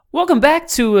Welcome back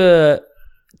to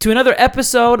another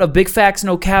episode of Big Facts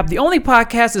No Cap, the only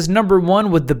podcast that's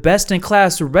 #1 with the best in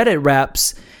class Reddit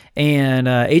raps. And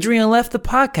Adrian left the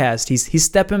podcast. He's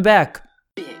stepping back.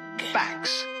 Big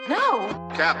facts. No.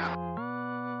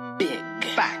 Cap. Big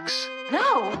facts.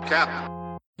 No.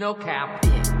 Cap. No cap.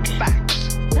 Big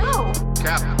facts. No.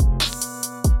 Cap.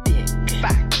 Big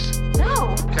facts.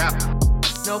 No. Cap.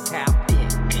 No cap.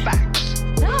 Big facts.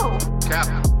 No.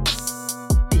 Cap.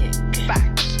 Big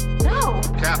facts. No.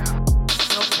 Cap.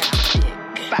 No cap.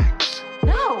 Big facts.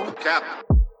 No. Cap.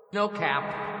 No cap.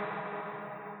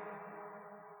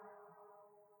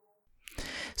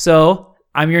 So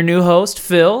I'm your new host,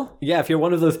 Phil. Yeah, if you're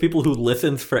one of those people who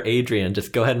listens for Adrian,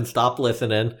 just go ahead and stop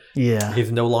listening. Yeah.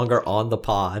 He's no longer on the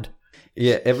pod.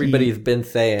 Yeah, everybody's been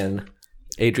saying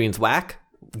Adrian's whack.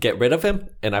 Get rid of him.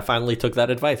 And I finally took that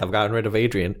advice. I've gotten rid of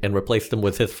Adrian and replaced him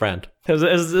with his friend. It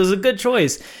was a good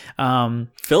choice.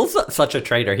 Phil's such a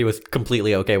traitor. He was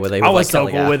completely okay with it. I was so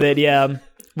cool with it, yeah.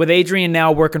 With Adrian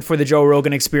now working for the Joe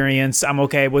Rogan Experience, I'm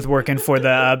okay with working for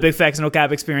the Big Facts No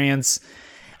Cap Experience.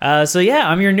 So yeah,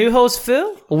 I'm your new host,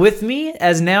 Phil. With me,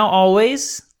 as now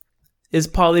always, is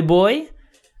Polly Boy.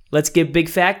 Let's get big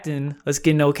factin'. Let's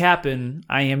get no capping.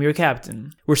 I am your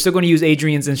captain. We're still going to use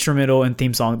Adrian's instrumental and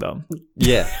theme song, though.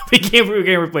 Yeah. we can't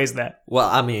replace that. Well,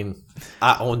 I mean,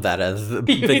 I own that as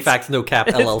Big Facts No Cap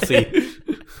LLC.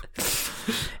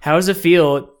 How does it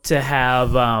feel to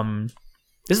have...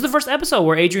 This is the first episode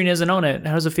where Adrian isn't on it.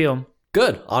 How does it feel?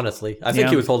 Good, honestly. I think Yeah.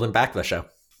 he was holding back the show.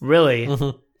 Really?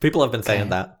 Mm-hmm. People have been saying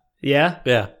that. Yeah?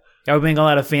 Yeah. Are we getting a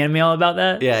lot of fan mail about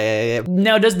that? Yeah.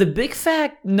 Now, does the Big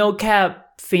Fact No Cap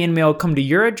fan mail come to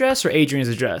your address or Adrian's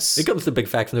address? It comes to Big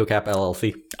Facts No Cap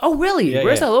LLC. Oh, really? Yeah,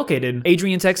 Where's yeah. that located?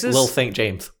 Adrian, Texas? Little St.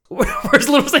 James. Where's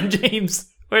Little St. James?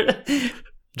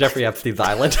 Jeffrey Epstein's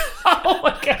Island. Oh,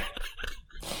 my God.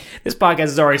 This podcast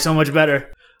is already so much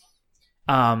better.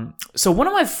 So one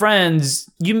of my friends,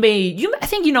 I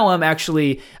think you know him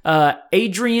actually,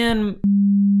 Adrian.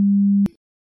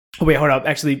 Oh, wait, hold up.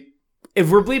 Actually, if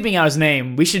we're bleeping out his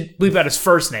name, we should bleep out his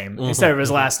first name instead of his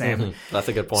last name. That's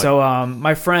a good point. So,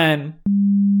 my friend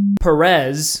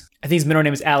Perez, I think his middle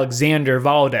name is Alexander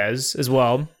Valdez as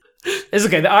well. It's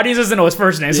okay. The audience doesn't know his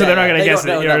first name, so they're not gonna guess it.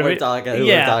 Know You know that what I mean?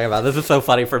 we're talking about. This is so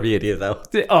funny for me and you, though.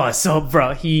 Oh, so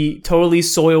bro, he totally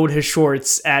soiled his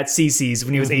shorts at CC's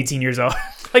when he was 18 years old.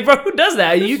 Like, bro, who does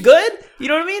that? Are you good? You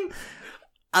know what I mean?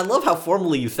 I love how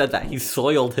formally you said that. He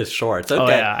soiled his shorts. Okay. Oh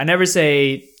yeah, I never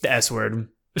say the S word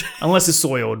unless it's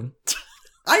soiled.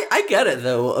 I get it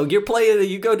though. You're playing.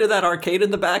 You go to that arcade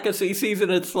in the back of CC's, and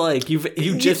it's like you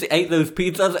just ate those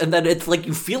pizzas, and then it's like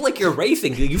you feel like you're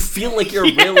racing. You feel like you're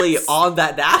really on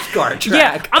that NASCAR track.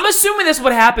 Yeah, I'm assuming that's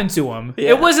what happened to him. Yeah.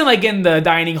 It wasn't like in the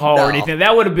dining hall or No. anything.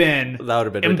 That would have been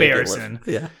embarrassing. embarrassing.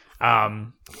 Yeah.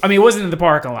 I mean, it wasn't in the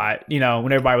parking lot, when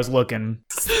everybody was looking.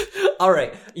 All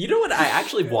right. You know what? I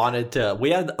actually wanted to.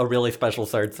 We had a really special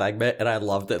third segment, and I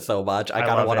loved it so much. I kind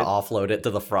of love want to it. offload it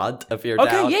to the front if you're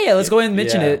Okay, down. yeah, let's go ahead and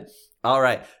mention it. All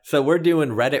right. So we're doing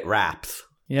Reddit raps.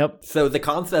 Yep. So the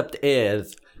concept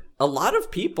is a lot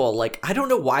of people, like, I don't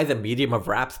know why the medium of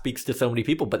rap speaks to so many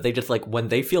people, but they just, like, when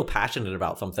they feel passionate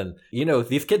about something,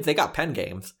 these kids, they got pen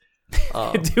games.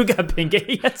 Dude got pink.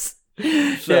 Yes.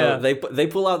 So Yeah. they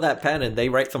pull out that pen and they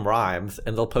write some rhymes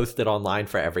and they'll post it online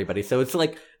for everybody. So it's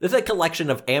like, there's a collection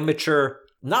of amateur,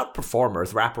 not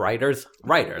performers, rap writers.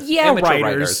 Yeah, amateur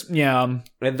writers. Yeah.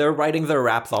 And they're writing their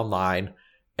raps online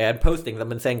and posting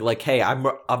them and saying like, hey, I'm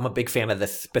a big fan of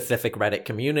this specific Reddit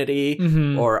community,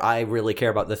 or I really care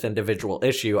about this individual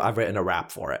issue. I've written a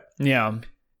rap for it. Yeah.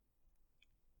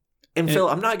 And so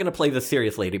I'm not going to play this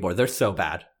seriously anymore. They're so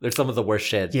bad. They're some of the worst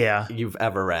shit Yeah. you've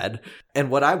ever read. And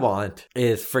what I want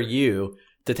is for you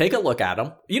to take a look at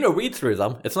them, read through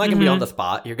them. It's not going to be on the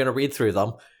spot. You're going to read through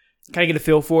them. Kind of get a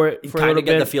feel for it for a Kind little of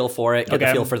get bit. the feel for it, get the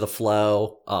Okay. feel for the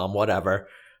flow, whatever.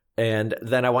 And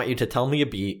then I want you to tell me a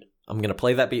beat. I'm going to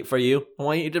play that beat for you. I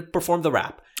want you to perform the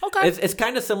rap. Okay. It's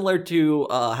kind of similar to,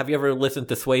 have you ever listened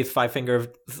to Sway's Five Finger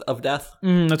of Death?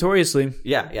 Notoriously.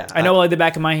 Yeah. I know like the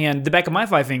back of my hand, the back of my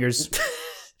 5 fingers.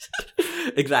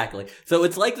 Exactly. So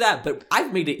it's like that, but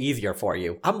I've made it easier for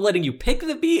you. I'm letting you pick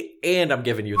the beat and I'm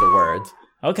giving you the words.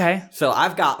 Okay. So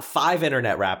I've got 5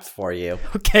 internet raps for you.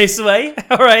 Okay, Sway.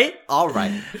 All right. All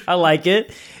right. I like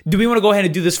it. Do we want to go ahead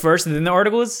and do this first and then the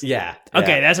articles? Yeah.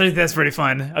 Okay, that's pretty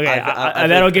fun. Okay, I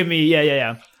that'll think- give me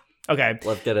yeah. Okay,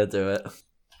 Let's get into it.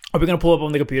 are we gonna pull up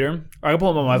on the computer? Or I can pull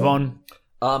up on my phone.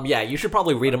 Yeah, you should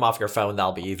probably read them off your phone.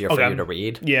 That'll be easier for Okay. you to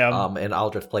read. Yeah. And I'll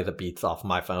just play the beats off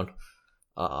my phone.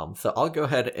 So I'll go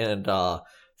ahead and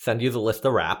send you the list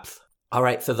of raps. All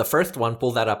right, so the first one,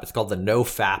 pull that up. It's called the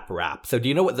NoFap rap. So do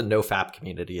you know what the NoFap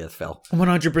community is, Phil?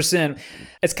 100%.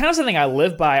 It's kind of something I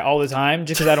live by all the time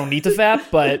just because I don't need to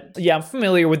fap. But yeah, I'm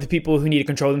familiar with the people who need to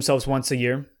control themselves once a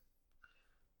year.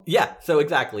 Yeah, so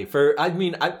exactly.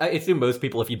 I assume most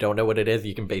people, if you don't know what it is,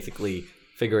 you can basically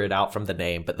figure it out from the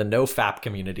name. But the NoFap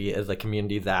community is a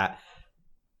community that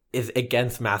is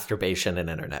against masturbation and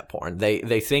internet porn.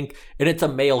 They think, and it's a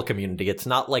male community. It's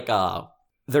not like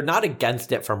they're not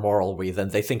against it for moral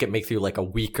reasons. They think it makes you like a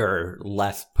weaker,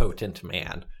 less potent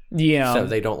man. Yeah. So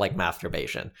they don't like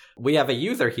masturbation. We have a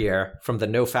user here from the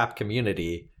NoFap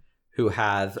community who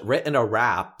has written a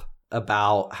rap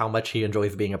about how much he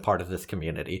enjoys being a part of this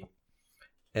community.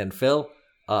 And Phil,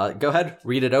 go ahead,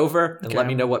 read it over, and let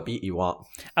me know what beat you want.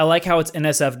 I like how it's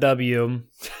NSFW.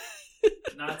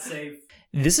 Not safe.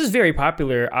 This is very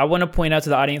popular. I want to point out to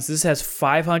the audience, this has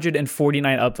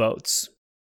 549 upvotes.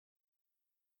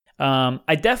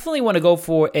 I definitely want to go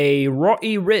for a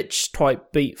Roddy Ricch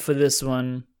type beat for this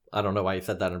one. I don't know why you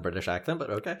said that in a British accent, but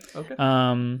okay.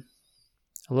 I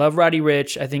love Roddy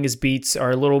Ricch. I think his beats are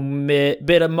a little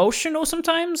bit emotional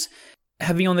sometimes,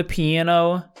 heavy on the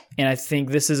piano, and I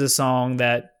think this is a song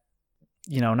that,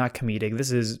 not comedic.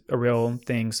 This is a real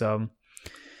thing, so.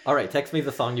 All right, text me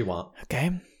the song you want.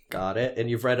 Okay. Got it. And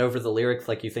you've read over the lyrics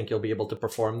like you think you'll be able to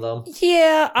perform them?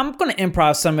 Yeah, I'm going to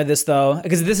improv some of this, though,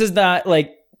 because this is not,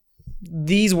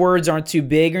 these words aren't too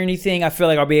big or anything. I feel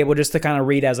like I'll be able just to kind of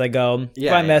read as I go.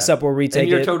 Yeah, if I mess up, we'll retake it. And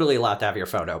you're totally allowed to have your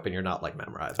phone open. You're not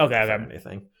memorizing okay. or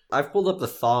anything. I've pulled up the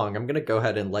song. I'm going to go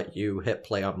ahead and let you hit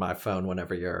play on my phone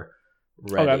whenever you're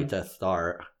ready to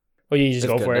start. Well, you just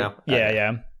go for it.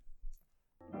 Yeah.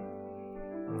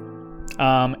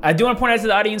 I do want to point out to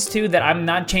the audience, too, that I'm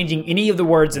not changing any of the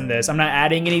words in this. I'm not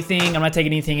adding anything. I'm not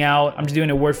taking anything out. I'm just doing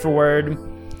it word for word.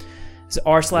 It's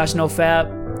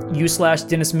r/nofap.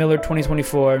 U/Dennis Miller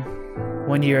 2024,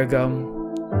 1 year ago.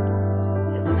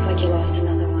 It looks like you lost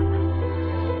another one.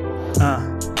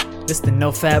 This the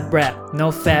NoFap rap.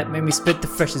 NoFap made me spit the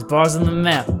freshest bars on the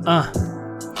map.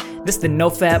 This the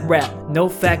NoFap rap.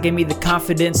 NoFap gave me the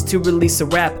confidence to release a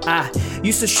rap. I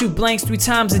used to shoot blanks 3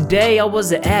 times a day. I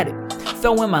was an addict,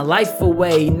 throwing my life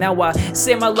away. Now I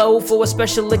say my low for a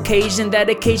special occasion.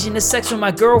 That occasion is sex with my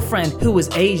girlfriend who is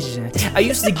Asian. I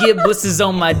used to get blisters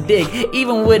on my dick,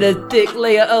 even with a thick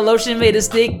layer of lotion made it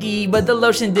sticky. But the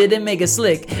lotion didn't make it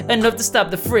slick enough to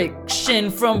stop the friction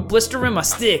from blistering my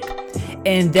stick.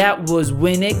 And that was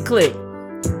when it clicked.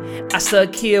 I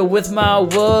stuck here with my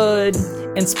wood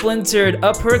and splintered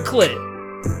up her clit.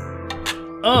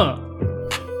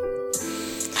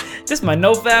 This my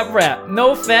NoFap rap.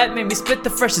 NoFap made me spit the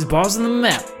freshest bars on the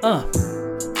map.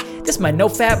 This my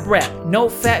NoFap rap.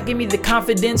 NoFap gave me the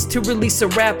confidence to release a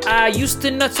rap. I used to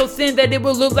nut so thin that it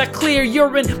would look like clear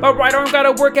urine. My right arm got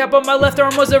a workout, but my left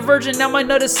arm was a virgin. Now my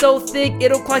nut is so thick,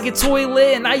 it'll clog your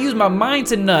toilet. And I use my mind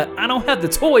to nut. I don't have to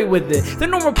toy with it. The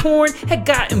normal porn had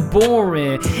gotten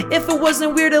boring. If it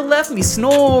wasn't weird, it left me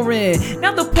snoring.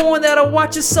 Now the porn that I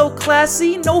watch is so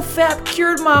classy. NoFap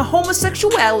cured my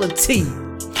homosexuality.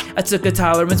 I took a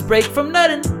tolerance break from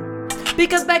nutting,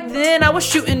 because back then I was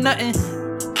shooting nothing.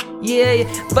 Yeah,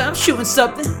 but I'm shooting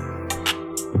something.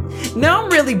 Now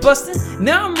I'm really busting.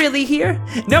 Now I'm really here.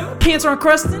 Now my pants aren't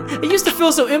crusting. I used to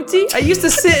feel so empty. I used to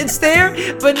sit and stare,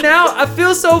 but now I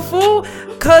feel so full,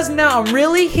 cause now I'm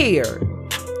really here.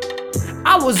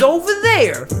 I was over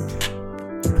there,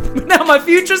 but now my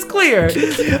future's clear.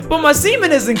 But my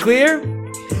semen isn't clear,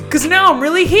 cause now I'm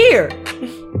really here.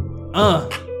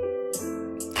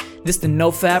 This the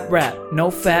NoFap rap.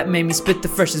 NoFap made me spit the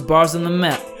freshest bars on the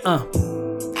map.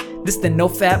 This the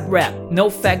NoFap rap.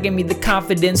 NoFap gave me the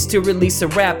confidence to release a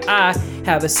rap. I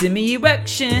have a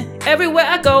semi-erection everywhere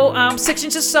I go. I'm 6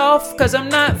 inches soft, cause I'm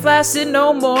not flaccid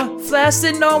no more.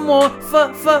 Flaccid no more.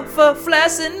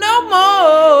 Flaccid no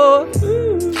more.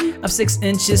 I'm 6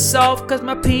 inches soft, cause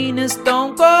my penis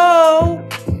don't go.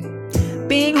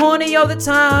 Being horny all the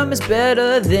time is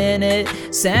better than it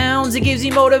sounds. It gives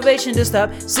you motivation to stop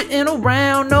sitting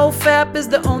around. NoFap is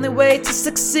the only way to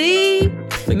succeed.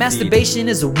 Masturbation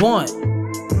is a want,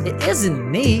 it isn't a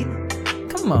need.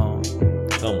 Come on.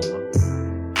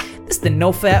 This the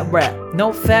NoFap rap.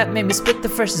 NoFap made me spit the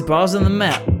freshest bars on the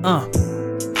map.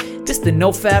 This the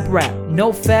NoFap rap.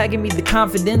 NoFap gave me the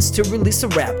confidence to release a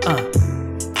rap.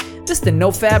 This the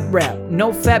NoFap rap.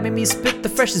 NoFap made me spit the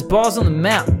freshest bars on the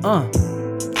map.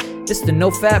 This the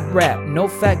NoFap rap.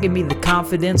 NoFap gave me the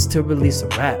confidence to release a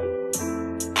rap.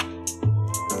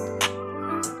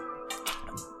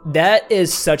 That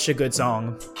is such a good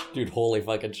song. Dude, holy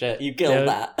fucking shit. You killed Dude.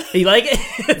 that. You like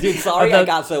it? Dude, sorry I I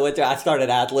got so into it. I started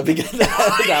ad-libbing it.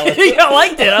 That was- Yeah,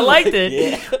 I liked it.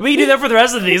 Yeah. We can do that for the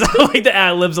rest of these. I like the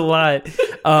ad libs a lot.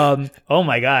 Oh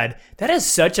my god, that is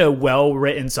such a well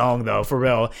written song though, for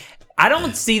real. I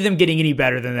don't see them getting any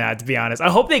better than that, to be honest. I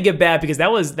hope they get bad because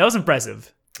that was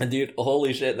impressive. And dude,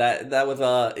 holy shit, that was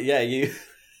yeah, you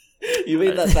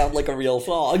made that sound like a real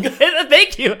song.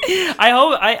 Thank you.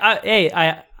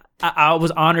 I was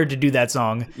honored to do that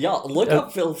song. Yo, look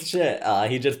up Phil's shit.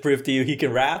 He just proved to you he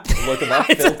can rap. Look him up,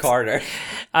 Phil Carter.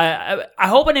 I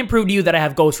hope I didn't prove to you that I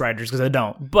have ghostwriters because I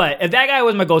don't. But if that guy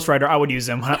was my ghostwriter, I would use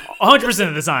him 100%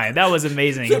 of the time. That was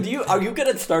amazing. So are you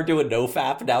gonna start doing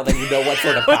NoFap now that you know what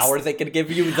sort of powers they can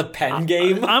give you? The pen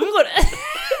game. I'm gonna.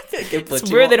 It's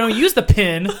It's weird they don't use the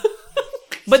pin,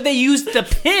 but they use the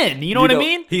pin. You know what I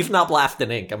mean? He's not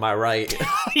blasting ink. Am I right?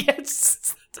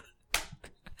 Yes.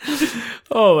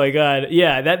 Oh my god.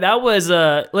 Yeah, that was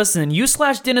listen, you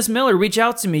 / Dennis Miller, reach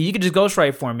out to me. You can just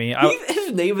ghostwrite for me.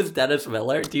 His name is Dennis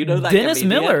Miller. Do you know that? Dennis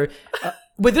comedian? Miller.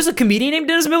 Wait, there's a comedian named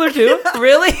Dennis Miller too?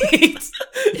 Really? Is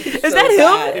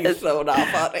that him? He's so not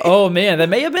funny. Oh man, that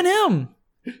may have been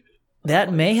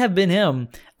him.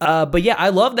 But yeah, I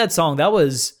love that song. That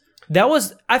was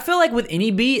I feel like with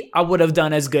any beat I would have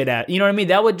done as good at. You know what I mean?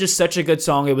 That was just such a good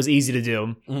song. It was easy to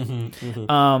do.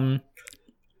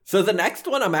 So the next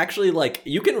one, I'm actually like,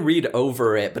 you can read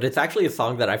over it, but it's actually a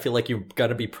song that I feel like you're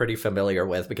gonna be pretty familiar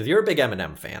with because you're a big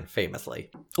Eminem fan, famously.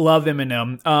 Love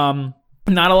Eminem.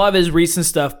 Not a lot of his recent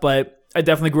stuff, but I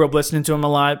definitely grew up listening to him a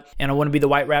lot, and I wouldn't be the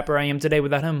white rapper I am today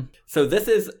without him. So this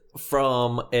is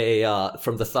from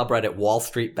from the subreddit Wall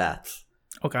Street Bets.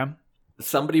 Okay.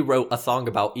 Somebody wrote a song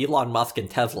about Elon Musk and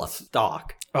Tesla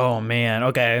stock. Oh man,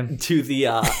 okay. To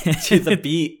the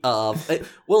beat of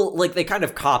like they kind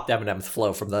of copped Eminem's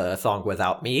flow from the song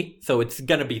Without Me, so it's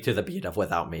gonna be to the beat of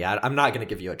Without Me. I'm not gonna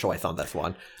give you a choice on this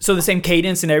one. So the same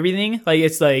cadence and everything? Like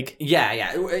it's like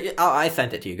Yeah. I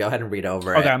sent it to you. Go ahead and read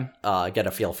over Okay. it. Get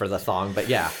a feel for the song, but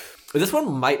yeah. This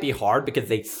one might be hard because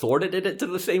they sorted it into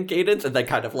the same cadence and then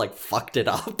kind of like fucked it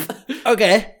up.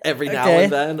 Okay. Every now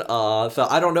and then. So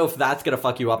I don't know if that's gonna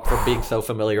fuck you up for being so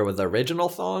familiar with the original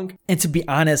song. And to be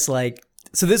honest, like,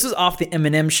 so this was off the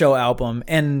Eminem Show album,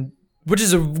 and which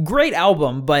is a great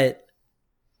album, but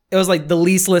it was like the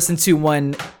least listened to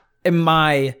one in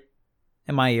my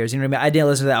ears. You know what I mean? I didn't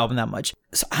listen to the album that much,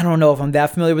 so I don't know if I'm that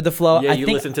familiar with the flow. Yeah, I you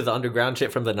think, listen to the underground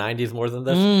shit from the 90s more than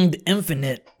this? The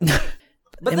Infinite.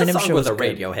 But Eminem this song Show was a good.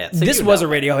 radio hit. So This you was know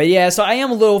a radio hit, yeah. So I am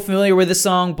a little familiar with the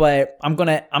song, but I'm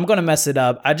gonna mess it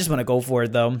up. I just want to go for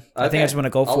it though. I think I just want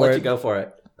to go I'll for let it. you go for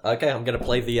it. Okay, I'm gonna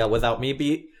play the Without Me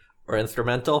beat or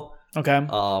instrumental. Okay.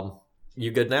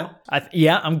 You good now?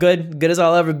 Yeah, I'm good. Good as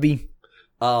I'll ever be.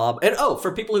 And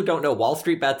for people who don't know, Wall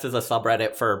Street Bets is a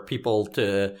subreddit for people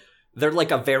to. They're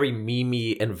like a very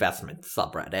memey investment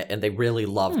subreddit, and they really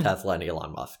love Tesla and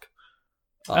Elon Musk.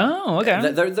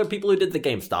 Okay. They're people who did the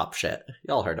GameStop shit.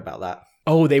 Y'all heard about that?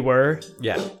 Oh, they were?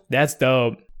 Yeah. That's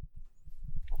dope.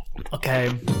 Okay.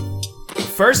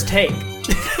 First take.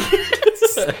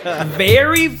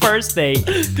 Very first take.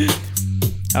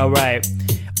 All right.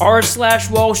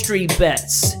 R/Wall Street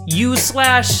Bets.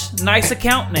 U/nice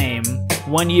account name.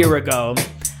 1 year ago,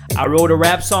 I wrote a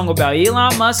rap song about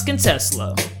Elon Musk and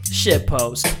Tesla. Shit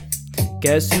post.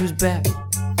 Guess who's back?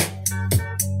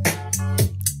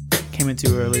 Came in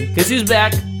too early. Guess who's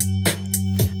back?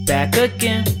 Back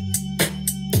again.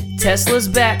 Tesla's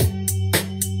back.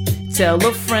 Tell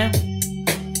a friend.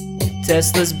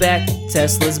 Tesla's back.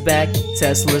 Tesla's back.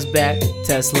 Tesla's back.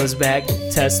 Tesla's back.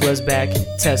 Tesla's back.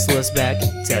 Tesla's back.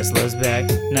 Tesla's back.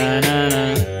 Na na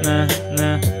na na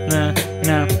na na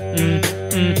na.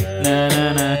 Na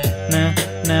na na na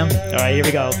na. All right, here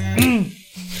we go.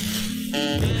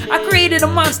 I created a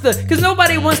monster, cause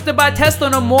nobody wants to buy Tesla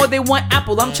no more, they want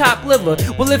Apple, I'm chopped liver.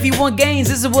 Well, if you want gains,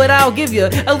 this is what I'll give you.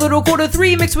 A little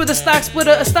Q3 mixed with a stock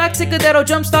splitter, a stock ticker that'll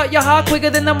jumpstart your heart quicker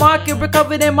than the market.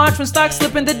 Recovered in March when stock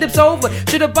slipping, the dip's over.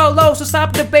 Should've bought low, so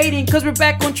stop debating, cause we're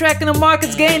back on track and the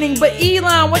market's gaining. But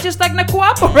Elon, why your stock not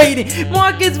cooperating?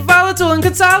 Market's volatile and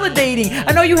consolidating.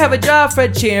 I know you have a job,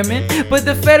 Fed Chairman, but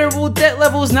the federal debt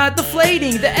level's not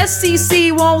deflating. The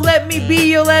SEC won't let me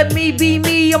be, or let me be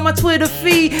me on my Twitter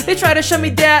feed. They try to shut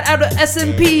me down out of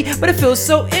S&P, but it feels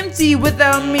so empty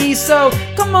without me. So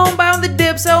come on, buy on the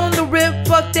dip, sell on the rip.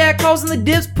 Fuck that, calls on the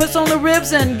dips, puts on the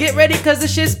ribs, and get ready cause the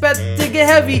shit's about to get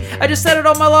heavy. I just settled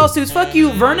all my lawsuits. Fuck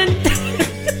you, Vernon.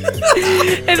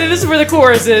 And then this is where the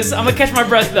chorus is. I'm gonna catch my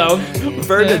breath though.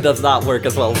 Vernon does not work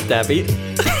as well as Debbie.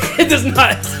 It does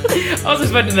not. I was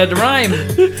expecting that to rhyme.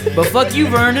 But fuck you,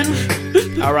 Vernon.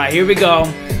 Alright, here we go.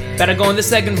 Better go in the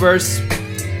second verse.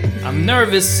 I'm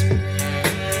nervous.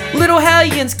 Little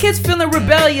hellions, kids feeling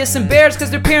rebellious, embarrassed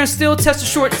because their parents still test the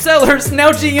short sellers.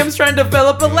 Now GM's trying to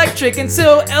develop electric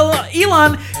until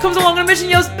Elon comes along on a mission,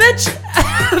 yells, bitch!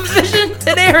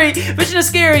 Vision is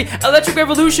scary. Electric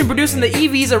revolution producing the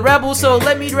EVs, a rebel, so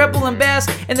let me rebel and bask.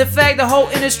 And the fact the whole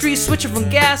industry switching from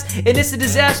gas, and it's a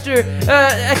disaster,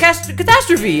 a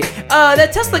catastrophe.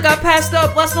 That Tesla got passed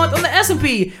up last month on the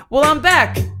S&P. Well, I'm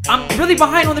back. I'm really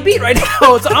behind on the beat right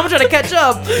now, so I'm trying to catch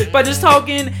up by just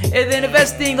talking and then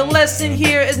investing. The lesson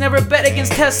here is never bet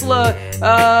against Tesla.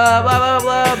 Blah, blah,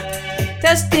 blah.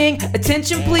 Testing,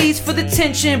 attention please for the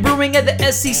tension brewing at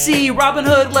the SEC.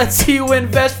 Robinhood lets you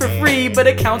invest for free, but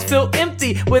accounts feel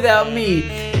empty without me.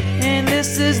 And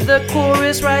this is the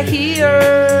chorus right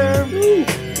here.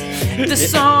 The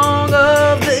song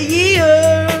of the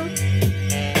year.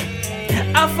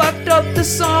 I fucked up the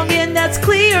song and that's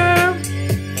clear.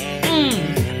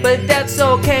 But that's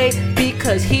okay,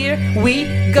 because here we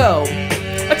go.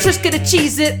 A Triska to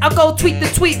cheese it, I'll go tweet the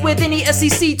tweet with any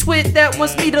SEC twit that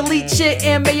wants me to leak shit.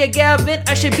 And Mayor Gavin,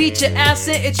 I should beat your ass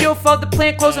in. It's your fault the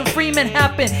plant closing Freeman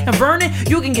happened. And Vernon,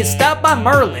 you can get stopped by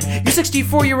Merlin. You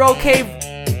 64-year-old cave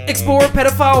explorer,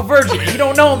 pedophile, virgin. You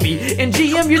don't know me. And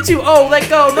GM, you're too old. Let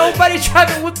go. Nobody's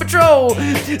driving with patrol.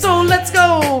 So let's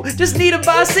go. Just need a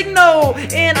bicycle,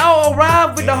 and I'll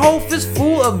arrive with a whole fist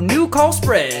full of new call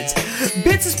spreads.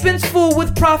 Bit suspenseful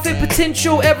with profit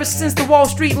potential ever since the Wall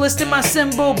Street listed my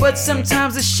symbol. But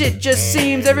sometimes the shit just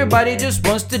seems everybody just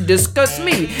wants to discuss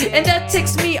me, and that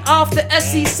ticks me off the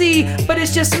SEC. But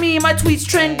it's just me, my tweets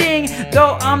trending.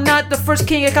 Though I'm not the first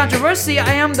king of controversy,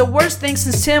 I am the worst thing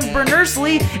since Tim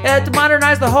Berners-Lee to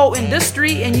modernize the whole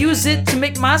industry and use it to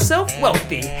make myself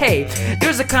wealthy. Hey,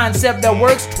 there's a concept that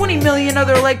works. 20 million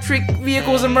other electric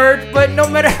vehicles emerge, but no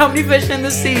matter how many fish in the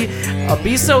sea, I'll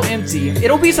be so empty.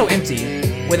 It'll be so empty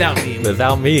without me.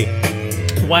 Without me.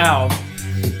 Wow.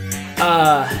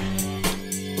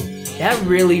 That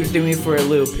really threw me for a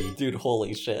loop. Dude,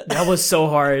 holy shit. That was so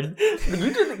hard.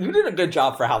 You did a good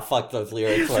job for how fucked those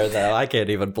lyrics were, though. I can't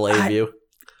even blame you.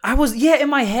 I was, in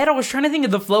my head, I was trying to think of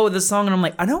the flow of the song, and I'm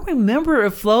like, I don't remember a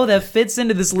flow that fits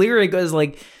into this lyric. I was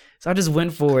like, so I just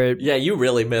went for it. Yeah, you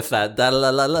really missed that.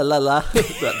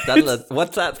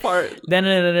 What's that part?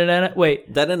 Wait,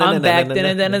 I'm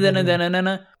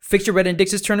back. Fix your red and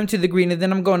Dixes, turn them to the green, and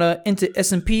then I'm gonna into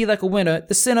S&P like a winner.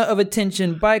 The center of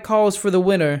attention, buy calls for the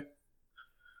winner.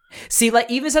 See,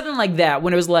 like, even something like that,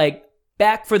 when it was like,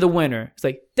 back for the winner. It's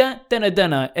like,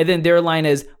 dun-dun-dun-dun, and then their line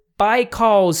is, buy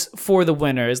calls for the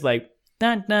winner. It's like,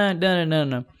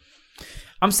 dun-dun-dun-dun-dun.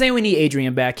 I'm saying we need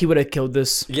Adrian back. He would have killed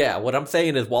this. Yeah, what I'm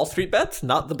saying is Wall Street Bets,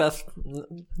 not the best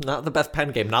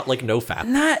pen game, not like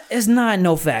NoFap. It's not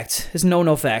no fact. It's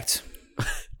no fact.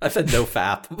 I said no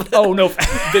fap. Oh, no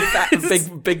fact.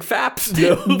 big faps,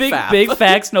 no fap. Big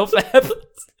facts, no fap.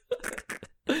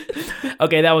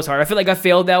 Okay, that was hard. I feel like I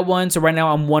failed that one, so right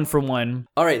now I'm 1 for 1.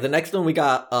 All right, the next one we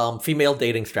got female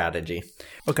dating strategy.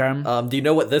 Okay. Do you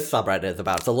know what this subreddit is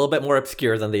about? It's a little bit more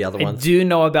obscure than the other I ones. do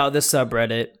know about this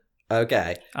subreddit.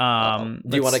 Okay.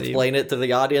 Do you want to explain it to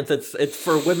the audience? It's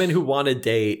for women who want to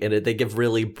date, and they give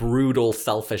really brutal,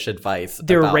 selfish advice.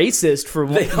 They're racist for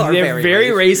one. They're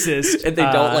very racist. And they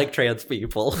don't like trans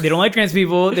people. They don't like trans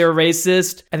people. They're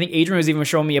racist. I think Adrian was even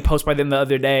showing me a post by them the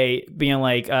other day, being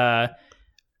like,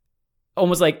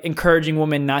 almost like encouraging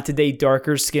women not to date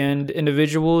darker skinned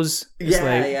individuals.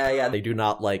 Yeah. They do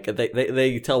not like,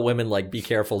 they tell women like, be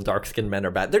careful, dark skinned men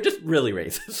are bad. They're just really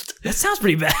racist. That sounds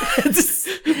pretty bad.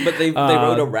 But they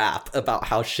wrote a rap about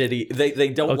how shitty, they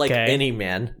don't like any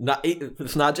men.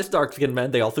 It's not just dark skinned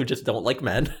men, they also just don't like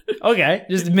men. Okay,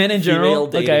 just men in general.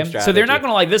 Okay, strategy. So they're not going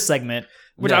to like this segment.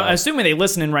 Which I'm assuming they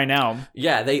listening right now.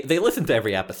 Yeah, they listen to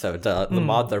every episode. The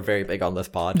mods are very big on this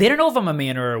pod. They don't know if I'm a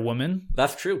man or a woman.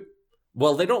 That's true.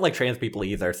 Well, they don't like trans people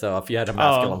either, so if you had a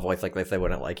masculine voice like this, they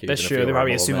wouldn't like you. That's true. They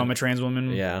probably assume I'm a trans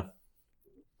woman. Yeah.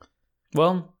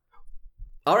 Well.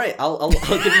 All right, I'll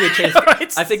give you a chance.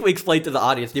 Right. I think we explained to the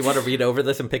audience. Do you want to read over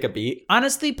this and pick a beat?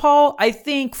 Honestly, Paul, I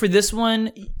think for this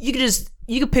one, you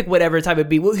could pick whatever type of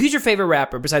beat. Well, who's your favorite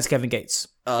rapper besides Kevin Gates?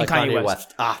 And Kanye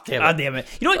West. Damn it.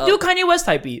 You know what? Do a Kanye West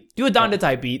type beat. Do a Donda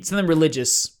type beat. Something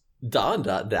religious.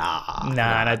 Donda? Nah.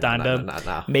 Not Donda.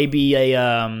 Nah. Maybe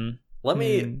a Let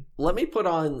me put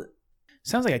on.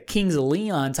 Sounds like a Kings of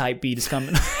Leon type beat is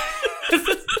coming.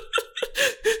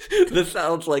 This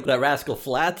sounds like that Rascal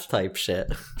Flatts type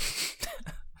shit.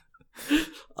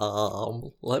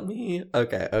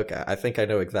 Okay. I think I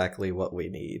know exactly what we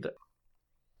need.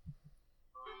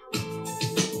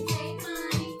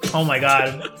 Oh my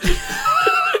god.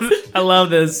 I love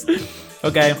this.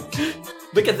 Okay.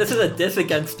 Because this is a diss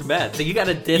against men, so you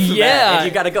gotta diss men, Yeah. and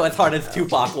you gotta go as hard as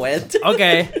Tupac went.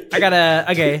 Okay, I got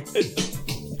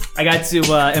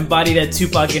to embody that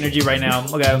Tupac energy right now.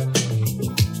 Okay.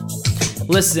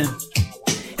 Listen.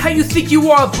 How you think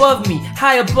you are above me,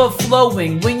 high above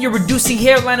flowing? When your reducing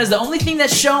hairline is the only thing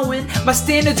that's showing, my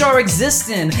standards are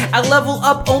existing. I level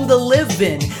up on the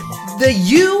living. The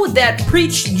you that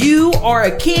preach you are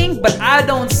a king, but I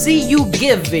don't see you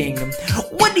giving.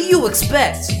 What do you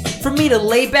expect? For me to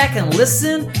lay back and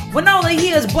listen? When all I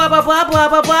hear is blah blah blah blah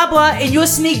blah blah blah and you're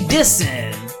sneak dissing.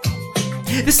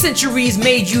 The centuries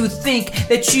made you think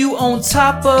that you on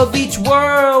top of each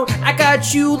world. I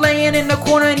got you laying in the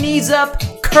corner, knees up,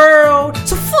 curled.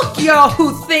 So fuck y'all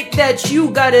who think that you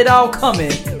got it all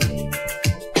coming.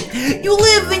 You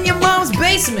live in your mom's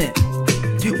basement.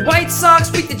 White socks,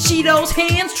 speak the Cheetos,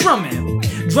 hands drumming.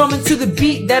 Drumming to the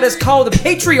beat that is called the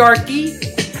patriarchy.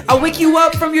 I wake you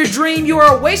up from your dream, you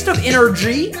are a waste of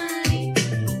energy.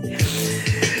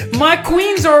 My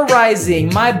queens are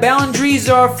rising, my boundaries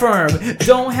are firm.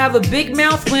 Don't have a big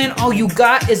mouth when all you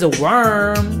got is a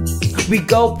worm. We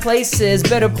go places,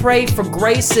 better pray for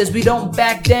graces. We don't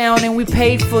back down and we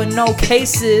pay for no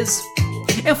cases.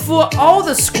 And for all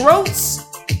the scrotes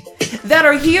that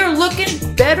are here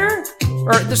looking better,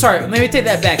 sorry, let me take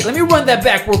that back. Let me run that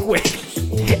back real quick.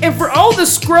 And for all the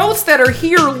scrotes that are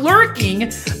here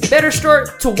lurking, better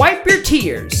start to wipe your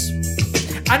tears.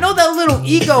 I know that little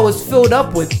ego is filled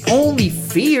up with only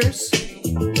fears.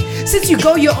 Since you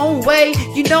go your own way,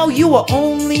 you know you are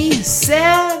only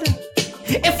sad.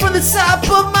 And from the top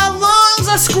of my lungs,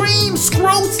 I scream,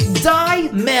 scrotes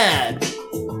die mad.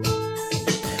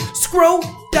 Scrote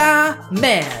die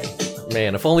mad.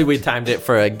 Man, if only we timed it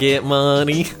for a get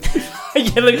money.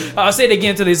 I'll say it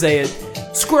again until they say it.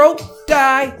 Scrote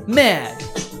die mad.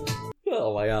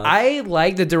 Oh my god. I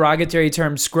like the derogatory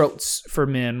term scrotes for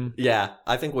men. Yeah,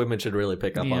 I think women should really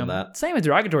pick up on that. Same with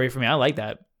derogatory for me. I like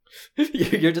that.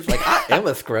 You're just like, I am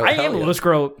a scrote. I am a little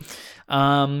scrote.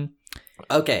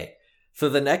 Okay, so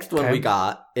the next one we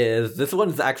got is, this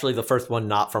one's actually the first one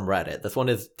not from Reddit. This one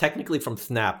is technically from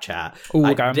Snapchat. Ooh,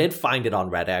 okay. I did find it on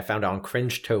Reddit. I found it on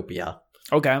Cringetopia.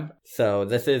 Okay. So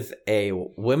this is a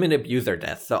women abuser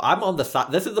death. So I'm on the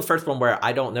side. This is the first one where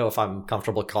I don't know if I'm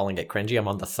comfortable calling it cringy. I'm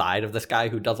on the side of this guy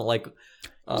who doesn't like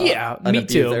yeah, an me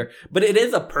abuser. too. But it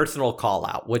is a personal call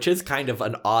out, which is kind of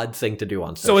an odd thing to do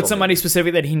on social So it's somebody media.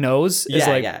 specific that he knows?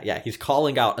 Yeah. He's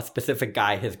calling out a specific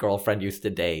guy his girlfriend used to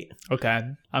date Okay.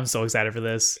 I'm so excited for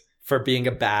this. for being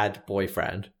a bad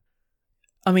boyfriend.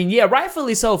 I mean, yeah,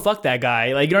 rightfully so. Fuck that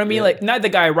guy. Like, you know what I mean? Yeah. Like, not the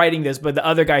guy writing this, but the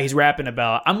other guy he's rapping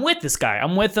about. I'm with this guy.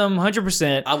 I'm with him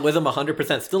 100%. I'm with him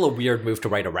 100%. Still a weird move to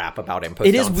write a rap about him. Post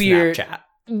It is on weird. Snapchat.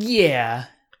 Yeah.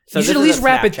 So you should this at is least a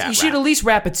rap it. Snapchat You should rap. at least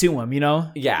rap it to him, you know?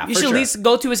 Yeah, You for should sure. at least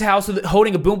go to his house with,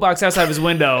 holding a boombox outside of his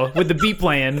window with the beat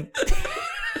playing.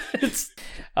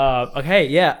 Okay,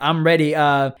 yeah, I'm ready.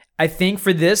 I think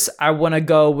for this, I want to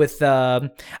go with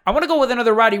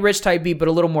another Roddy Ricch type beat, but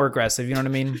a little more aggressive. You know what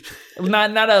I mean?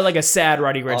 Not like a sad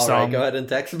Roddy Ricch All song. right, go ahead and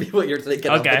text me what you're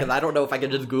thinking of, Okay. because I don't know if I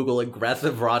can just Google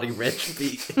aggressive Roddy Ricch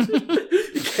beat.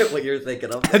 You get what you're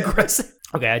thinking of. Aggressive.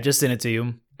 Okay, I just sent it to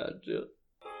you. Gotcha.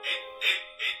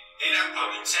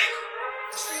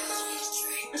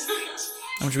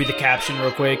 I'm gonna read the caption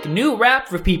real quick. New rap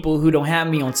for people who don't have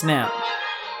me on Snap.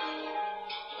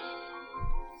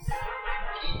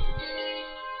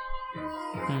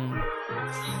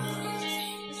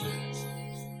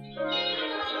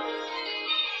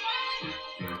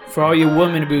 For all you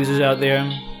woman abusers out there,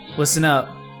 listen up.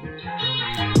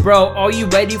 Bro, are you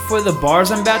ready for the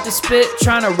bars I'm about to spit?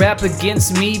 Trying to rap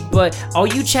against me, but all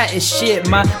you chat is shit.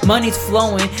 My money's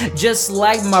flowing just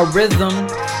like my rhythm.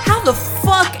 How the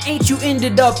fuck ain't you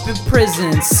ended up in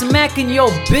prison? Smacking your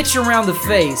bitch around the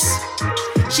face.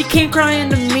 She came crying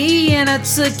to me and I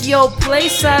took your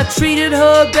place. I treated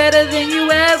her better than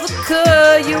you ever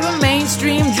could. You're a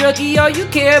mainstream junkie, all you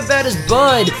care about is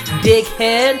bud,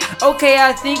 dickhead. Okay,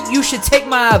 I think you should take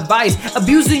my advice.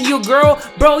 Abusing your girl,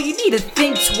 bro, you need to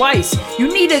think twice. You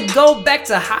need to go back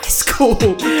to high school.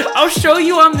 I'll show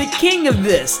you I'm the king of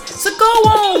this. So go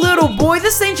on, little boy,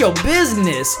 this ain't your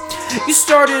business. You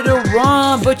started a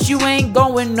run, but you ain't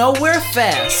going nowhere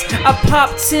fast. I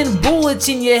popped 10 bullets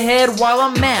in your head while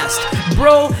I'm masked.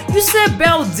 Bro, you said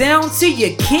bow down to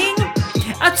your king?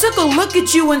 I took a look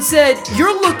at you and said,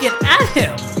 you're looking at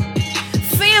him.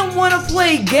 Fam wanna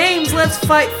play games, let's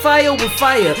fight fire with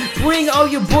fire. Bring all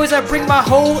your boys, I bring my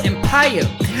whole empire.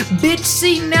 Bitch,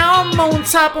 see now I'm on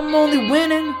top, I'm only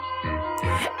winning.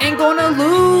 Ain't gonna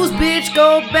lose, bitch,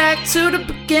 go back to the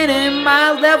beginning.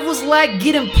 My level's like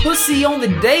getting pussy on the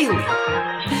daily.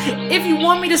 If you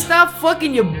want me to stop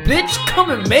fucking your bitch, come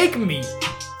and make me.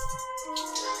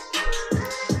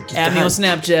 Add me on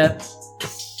Snapchat.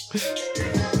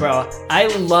 Bro, I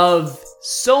love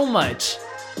so much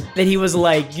that he was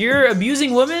like, you're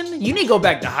abusing women? You need to go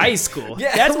back to high school.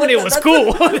 Yeah, that's when it was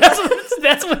cool.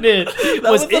 that's when it That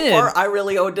was was the in. part I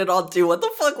really owned it on too. What the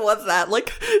fuck was that?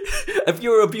 Like, if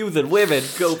you're abusing women,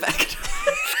 go back to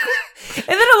And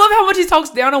then I love how much he talks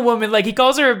down on women. Like, he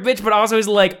calls her a bitch, but also he's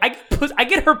like, I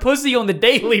get her pussy on the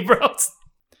daily, bro.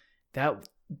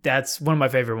 That's one of my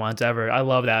favorite ones ever. I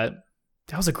love that.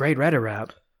 That was a great Reddit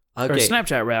rap. Or Okay,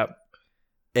 Snapchat rap.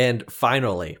 and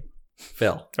finally,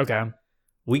 Phil, Okay.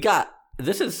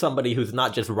 this is somebody who's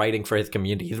not just writing for his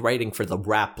community, he's writing for the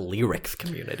rap lyrics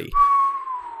community.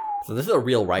 So this is a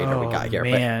real writer we got here.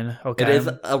 Man. But Okay. it is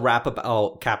a rap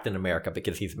about Captain America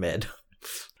because he's mid.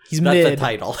 He's That's mid. the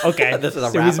title. Okay. This is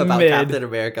a So rap he's about mid. Captain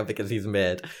America because he's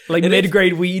mid. Like It is-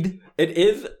 mid-grade weed. It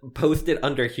is posted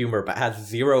under humor, but has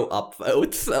 0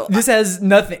 upvotes. So This has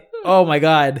nothing. Oh my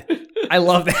god. I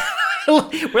love that.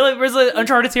 we're like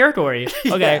uncharted territory.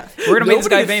 Okay. Yeah. We're gonna make this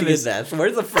guy Nobody's seen famous. This.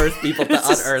 We're the first people to This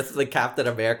is- unearth the Captain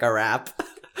America rap.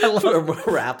 I love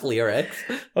rap lyrics.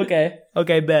 Okay.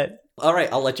 Okay, bet. All right,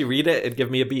 I'll let you read it and give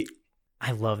me a beat.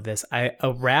 I love this. A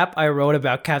rap I wrote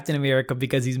about Captain America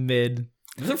because he's mid.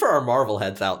 This is for our Marvel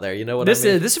heads out there. You know what This I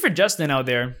mean? is for Justin out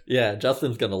there. Yeah,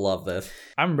 Justin's gonna love this.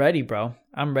 I'm ready, bro.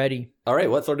 I'm ready. All right,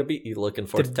 what sort of beat you looking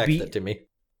for? The Text beat- it to me.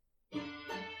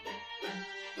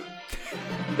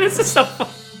 This is so fun.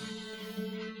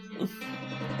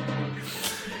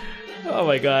 Oh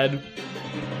my god.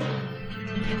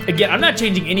 Again, I'm not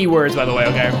changing any words, by the way,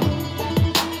 okay?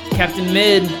 Captain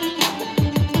Mid.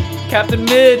 Captain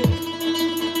Mid.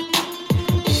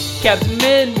 Captain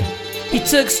Mid. He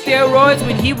took steroids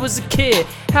when he was a kid.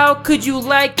 How could you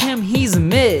like him? He's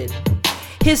mid.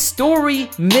 His story,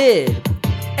 mid.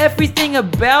 Everything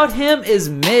about him is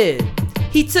mid.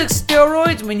 He took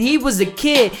steroids when he was a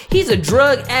kid. He's a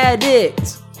drug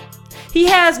addict. He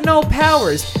has no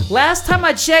powers. Last time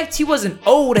I checked, he was an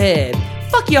old head.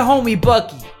 Fuck your homie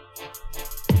Bucky.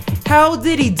 How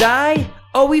did he die?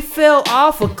 Oh, he fell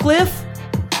off a cliff?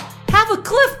 Have a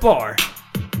cliff bar.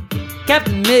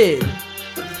 Captain Mid.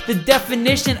 The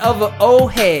definition of an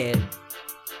old head.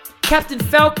 Captain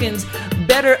Falcon's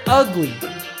better ugly.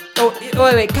 Oh,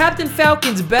 wait. Captain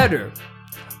Falcon's better.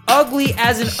 Ugly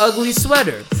as an ugly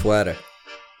sweater. Sweater.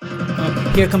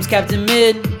 Here comes Captain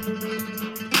Mid.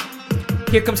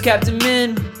 Here comes Captain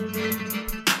Mid.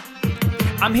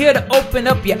 I'm here to open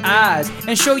up your eyes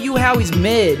and show you how he's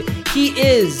mid. He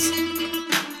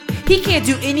can't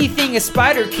do anything a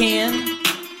spider can.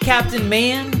 Captain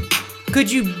Man,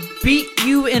 could you beat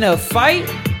you in a fight?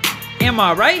 Am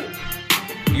I right?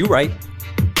 You right.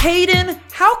 Caden,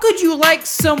 how could you like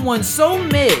someone so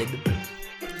mid?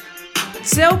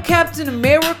 Tell Captain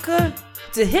America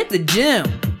to hit the gym.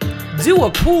 Do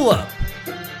a pull-up.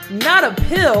 Not a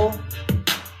pill,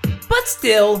 but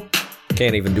still,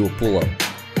 Can't even do a pull-up.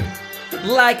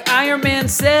 like Iron Man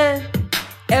said,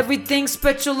 everything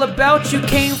special about you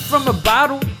came from a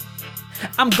bottle.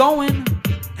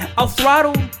 I'll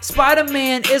throttle.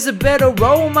 Spider-Man is a better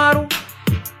role model.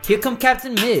 Here come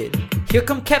Captain Mid. Here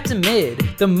come Captain Mid,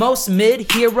 the most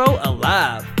mid hero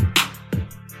alive.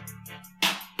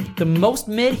 The most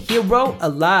mid hero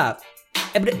alive.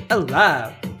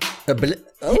 Alive.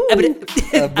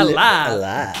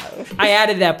 Alive. I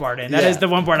added that part in. That is the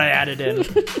one part I added in.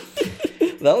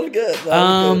 That was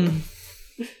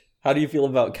good. How do you feel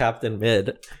about Captain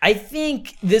Mid? I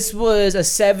think this was a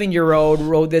 7-year-old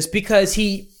wrote this because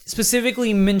he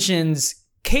specifically mentions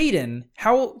Caden.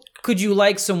 How could you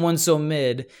like someone so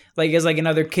mid? Like as like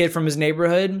another kid from his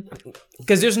neighborhood?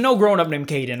 Because there's no grown up named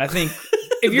Caden. I think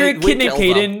if you're a We kid named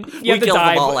killed Caden, them. you have We to killed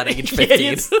die. them all at age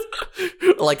 15.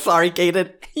 Like, sorry,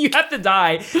 Caden. You have to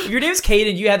die. If your name's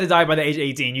Caden, you have to die by the age of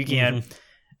 18. You can't.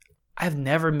 I've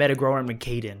never met a grown up named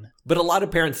Caden. But a lot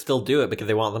of parents still do it because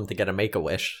they want them to get a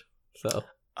Make-A-Wish. So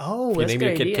Oh, if you that's a name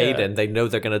your good kid idea. Caden, they know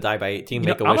they're going to die by 18. You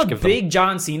know, Make-A-Wish I'm a gives big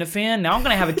John Cena fan. Now I'm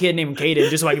gonna have a kid named Caden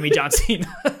just so I can be John Cena.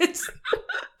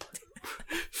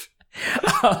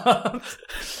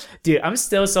 Dude, I'm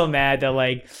still so mad that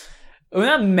like, I'm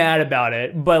not mad about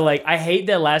it, but like I hate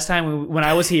that last time when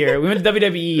I was here, we went to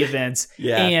WWE events,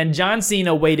 Yeah. and John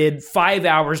Cena waited 5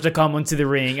 hours to come onto the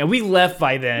ring, and we left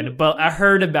by then. But I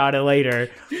heard about it later.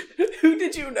 them. Who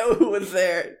did you know who was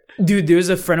there? Dude, there's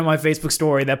a friend on my Facebook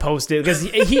story that posted because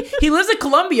he lives in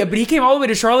Columbia, but he came all the way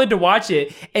to Charlotte to watch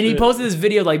it, and he posted this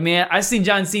video like, "Man, I've seen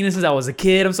John Cena since I was a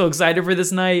kid. I'm so excited for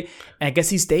this night." And I guess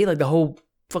he stayed like the whole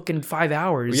fucking 5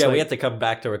 hours. Yeah, like, we had to come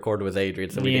back to record with Adrian,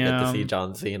 so we didn't get to see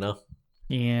John Cena.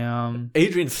 Yeah.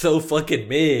 Adrian's so fucking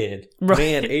mid. Right.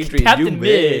 Man, Adrian, Captain you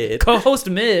mid. Co-host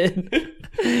mid.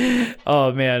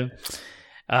 Oh, man.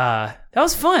 That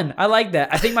was fun. I like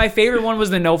that. I think my favorite one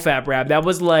was the NoFap rap. That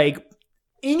was like,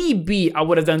 any beat I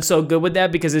would have done so good with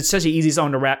that because it's such an easy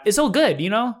song to rap. It's so good, you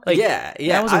know? Like, yeah.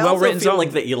 That was a I well-written also feel song.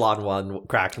 like the Elon one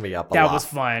cracked me up a lot. That was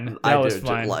fun. I That was do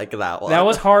fun. like that one. That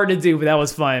was hard to do, but that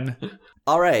was fun.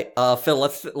 All right, Phil,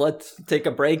 let's take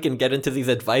a break and get into these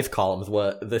advice columns,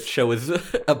 what this show is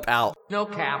about. No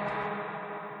cap.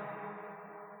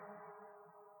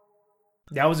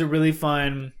 That was a really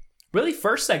fun, really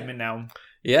first segment now.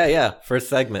 Yeah, first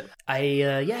segment. I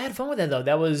had fun with that though.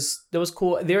 That was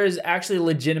cool. There is actually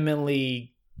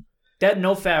legitimately that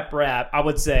NoFap rap, I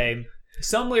would say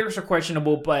some lyrics are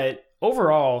questionable, but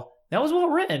overall that was well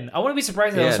written. I wouldn't be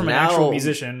surprised if that was from an actual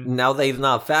musician. Now that he's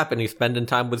not fapping, he's spending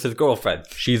time with his girlfriend.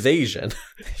 She's Asian.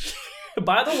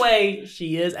 By the way,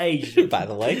 she is Asian. By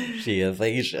the way, she is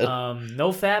Asian.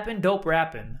 No fapping, dope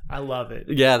rapping. I love it.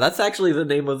 Yeah, that's actually the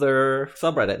name of their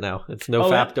subreddit now. It's No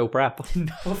Fap Dope Rap. No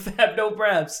fap, dope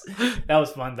raps. That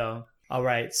was fun though. All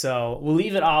right, so we'll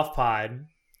leave it off pod.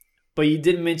 But you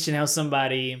did mention how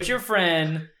somebody, your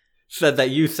friend, Said that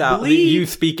you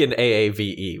speak in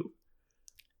AAVE.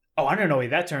 Oh, I don't know what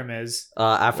that term is.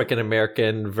 African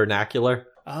American vernacular.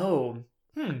 Oh,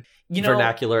 you know,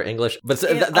 Vernacular English. But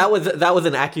that was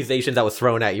an accusation that was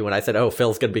thrown at you when I said, "Oh,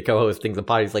 Phil's gonna be co-hosting the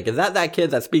pod." He's like, "Is that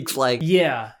kid that speaks like?"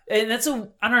 Yeah, and that's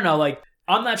I don't know. Like,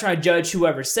 I'm not trying to judge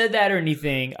whoever said that or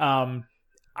anything.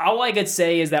 All I could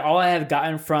say is that all I have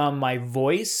gotten from my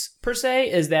voice per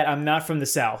se is that I'm not from the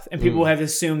South, and people have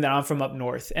assumed that I'm from up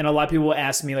north. And a lot of people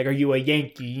ask me like, "Are you a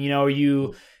Yankee? You know, are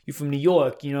you from New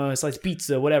York? You know, it's like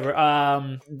pizza, whatever."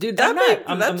 Dude,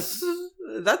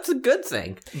 that's a good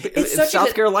thing.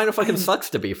 South Carolina fucking sucks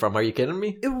to be from. Are you kidding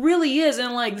me? It really is,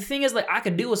 and like the thing is, like I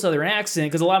could do a Southern accent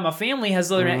because a lot of my family has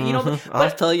Southern accent. You know, I'll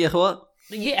tell you what.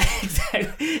 Yeah,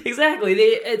 exactly.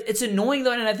 It's annoying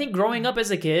though, and I think growing up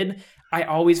as a kid, I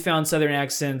always found Southern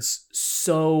accents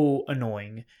so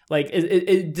annoying. Like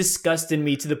it disgusted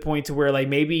me to the point to where like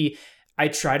maybe I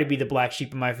try to be the black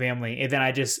sheep of my family, and then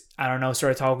I don't know,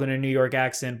 started talking in a New York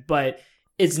accent, but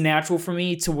it's natural for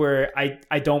me to where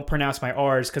I don't pronounce my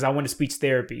R's because I went to speech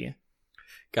therapy.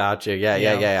 Gotcha.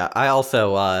 Yeah. I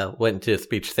also went to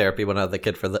speech therapy when I was a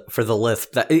kid for the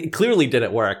lisp. That it clearly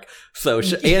didn't work. So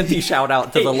anti shout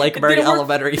out to the Lake Murray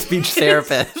Elementary speech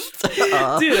therapist. Dude,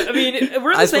 I mean,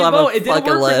 we're in the same boat. It didn't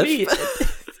work for me.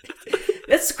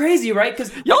 That's crazy, right?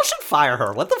 Because y'all should fire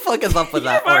her. What the fuck is up with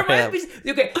that?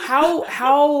 Okay,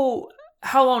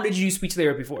 how long did you do speech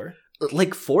therapy for?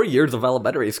 Like 4 years of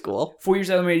elementary school. 4 years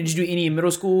of elementary. Did you do any in middle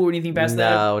school or anything past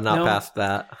that? No, not past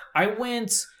that. I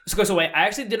went... So wait, I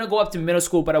actually didn't go up to middle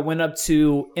school, but I went up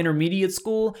to intermediate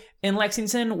school in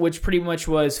Lexington, which pretty much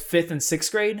was 5th and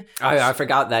 6th grade. I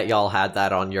forgot that y'all had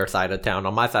that on your side of town.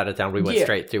 On my side of town, we went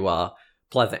straight to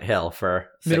Pleasant Hill for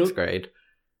 6th grade.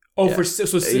 Oh, yeah.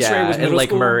 So 6th grade was middle school? And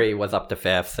Lake Murray was up to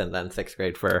 5th, and then 6th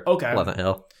grade for Pleasant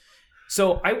Hill.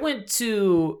 So I went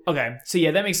to... Okay, so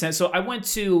yeah, that makes sense. So I went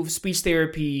to speech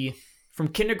therapy from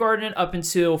kindergarten up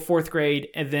until 4th grade,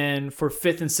 and then for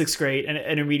 5th and 6th grade in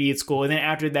intermediate school. And then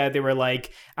after that, they were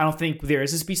like, I don't think there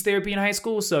is a speech therapy in high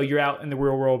school, so you're out in the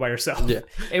real world by yourself. Yeah.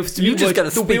 It was you just gotta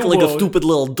speak like a stupid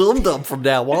little dum-dum from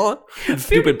now on.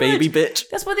 Stupid baby bitch.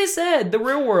 That's what they said, the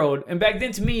real world. And back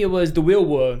then, to me, it was the real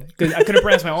world, because I couldn't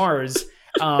pronounce my R's.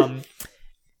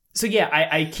 So yeah,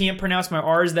 I can't pronounce my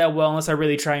R's that well unless I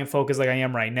really try and focus like I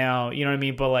am right now. You know what I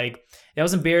mean? But like, that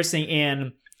was embarrassing.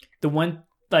 And the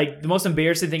most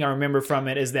embarrassing thing I remember from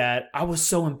it is that I was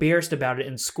so embarrassed about it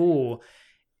in school.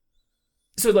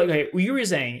 So like, okay, you were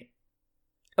saying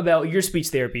about your speech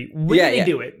therapy. When did they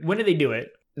do it? When did they do it?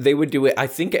 They would do it, I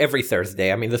think, every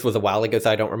Thursday. I mean, this was a while ago,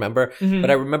 so I don't remember. Mm-hmm. But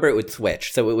I remember it would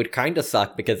switch. So it would kind of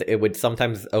suck because it would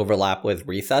sometimes overlap with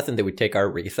recess, and they would take our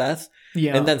recess.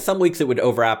 Yeah. And then some weeks it would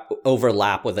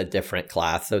overlap with a different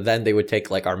class. So then they would take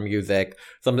like our music.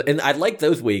 And I liked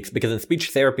those weeks because in speech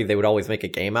therapy, they would always make a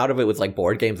game out of it with like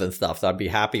board games and stuff. So I'd be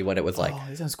happy when it was like... Oh,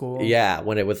 that sounds cool. Yeah,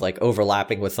 when it was like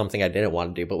overlapping with something I didn't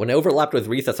want to do. But when it overlapped with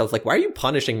recess, I was like, why are you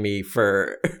punishing me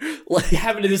for like...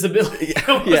 having a disability? You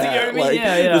know what I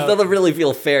mean? This doesn't really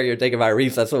feel fair. You're taking my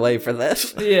recess away for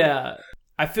this. Yeah.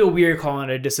 I feel weird calling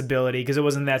it a disability because it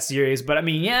wasn't that serious. But I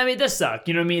mean, it does suck.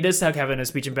 You know what I mean? It does suck having a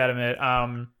speech impediment.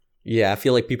 Yeah, I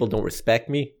feel like people don't respect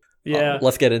me. Yeah.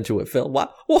 Let's get into it, Phil. Why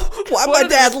my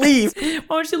dad leave? Why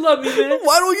don't you love me, man?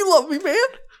 Why don't you love me, man?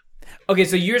 Okay,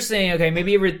 so you're saying,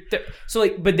 maybe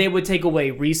but they would take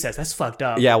away recess. That's fucked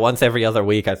up. Yeah, once every other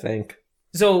week, I think.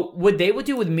 So what they would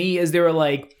do with me is they were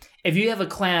like, if you have a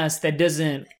class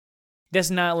that's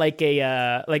not like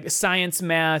a like science,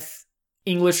 math,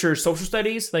 English, or social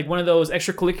studies, like one of those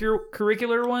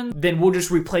extracurricular ones, then we'll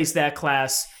just replace that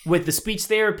class with the speech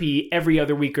therapy every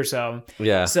other week or so.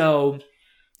 Yeah. So,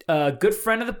 good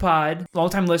friend of the pod,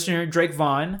 longtime listener, Drake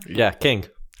Vaughn, Yeah, King.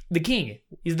 the king.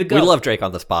 He's the goat. We love Drake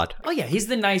on this pod. Oh yeah, he's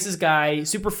the nicest guy,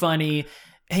 super funny.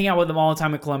 Hang out with him all the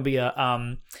time at Columbia.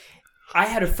 I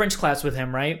had a French class with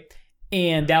him, right?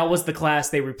 And that was the class.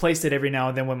 They replaced it every now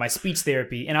and then with my speech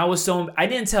therapy. And I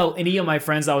didn't tell any of my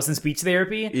friends I was in speech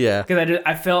therapy. Yeah. Because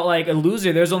I felt like a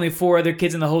loser. There's only 4 other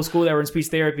kids in the whole school that were in speech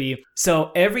therapy.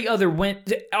 So every other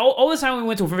all the time we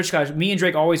went to a French class, me and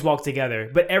Drake always walked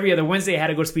together. But every other Wednesday I had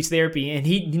to go to speech therapy. And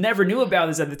he never knew about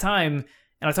this at the time.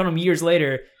 And I told him years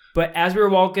later. But as we were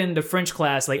walking to French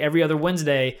class, like every other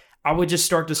Wednesday, I would just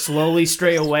start to slowly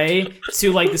stray away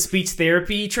to like the speech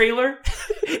therapy trailer.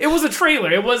 It was a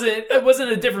trailer. It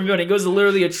wasn't a different building. It was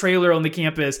literally a trailer on the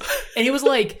campus. And he was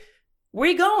like, "Where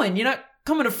you going? You're not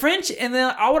coming to French?" And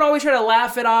then I would always try to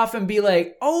laugh it off and be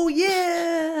like, "Oh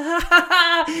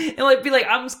yeah," and like be like,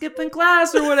 "I'm skipping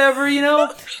class or whatever," you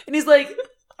know. And he's like,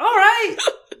 "All right,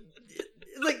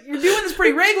 like you're doing this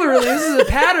pretty regularly. This is a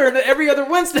pattern every other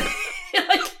Wednesday."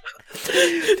 Like,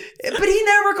 but he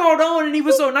never called on, and he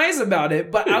was so nice about it.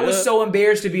 But I was so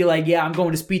embarrassed to be like, "Yeah, I'm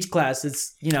going to speech class."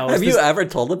 It's Have you ever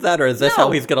told him that, or is this No.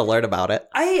 how he's going to learn about it?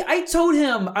 I told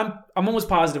him. I'm almost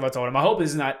positive I told him. I hope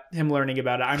it's not him learning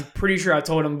about it. I'm pretty sure I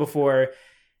told him before,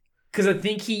 because I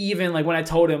think he even like when I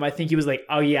told him, I think he was like,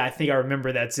 "Oh yeah, I think I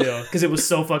remember that too," because it was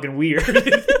so fucking weird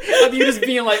of you just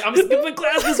being like, "I'm skipping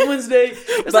class this Wednesday."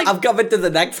 It's But like, I'm coming to the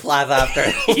next class after.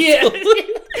 yeah,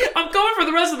 I'm going for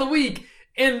the rest of the week.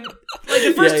 And like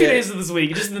the first 2 days of this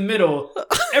week, just in the middle,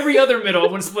 every other middle, I'm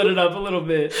going to split it up a little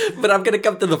bit. But I'm going to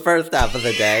come to the first half of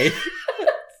the day.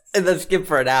 And then skip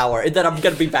for an hour. And then I'm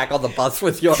going to be back on the bus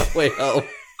with you on the way home.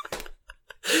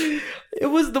 It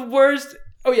was the worst.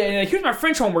 Oh yeah, here's my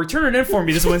French homework. Turn it in for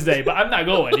me this Wednesday, but I'm not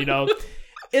going, you know.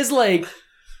 It's like,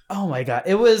 oh my God.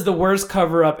 It was the worst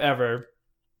cover-up ever.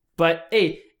 But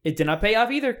hey, it did not pay off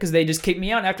either, because they just kicked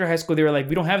me out after high school. They were like,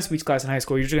 "We don't have a speech class in high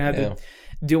school. You're just going to have to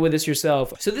deal with this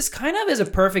yourself." So this kind of is a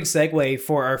perfect segue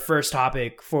for our first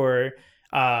topic for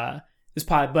this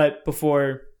pod. But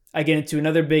before I get into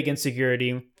another big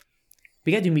insecurity,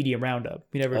 we got to do media roundup.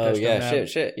 We never touched on that.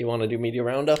 shit. You want to do media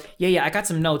roundup? Yeah. I got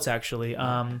some notes actually.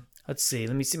 Let's see.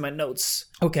 Let me see my notes.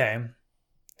 Okay.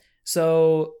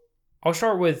 So I'll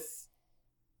start with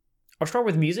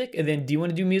music, and then do you want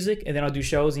to do music, and then I'll do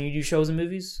shows, and you do shows and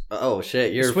movies? Oh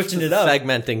shit, you're Switching it up.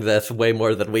 segmenting this way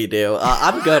more than we do.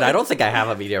 I'm good. I don't think I have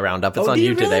a media roundup. It's on do you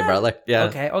you really today, not? brother.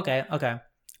 Yeah. Okay.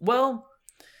 Well,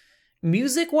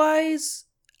 music-wise,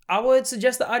 I would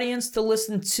suggest the audience to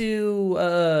listen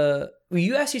to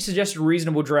you actually suggested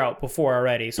Reasonable Drought before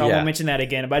already, so I Yeah. won't mention that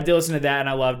again. But I did listen to that, and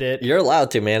I loved it. You're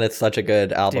allowed to, man. It's such a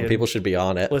good album. Dude. People should be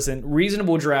on it. Listen,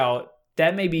 Reasonable Drought,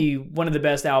 that may be one of the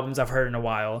best albums I've heard in a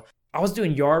while. I was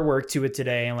doing yard work to it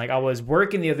today, and like I was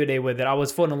working the other day with it. I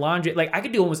was folding laundry. Like I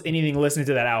could do almost anything listening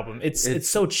to that album. It's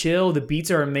so chill. The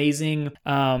beats are amazing.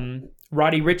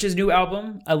 Roddy Ricch's new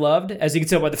album, I loved. As you can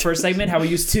tell by the first segment, how he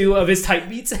used 2 of his type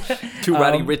beats. Two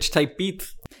Roddy Rich type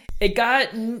beats. It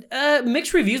got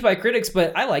mixed reviews by critics,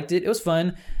 but I liked it. It was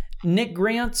fun. Nick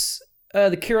Grant's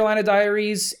The Carolina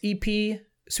Diaries EP,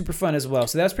 super fun as well.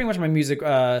 So that's pretty much my music.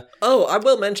 Oh, I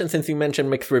will mention, since you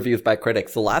mentioned mixed reviews by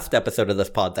critics, the last episode of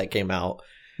this pod that came out,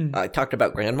 I talked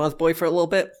about Grandma's Boy for a little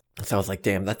bit. So I was like,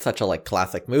 damn, that's such a like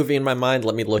classic movie in my mind.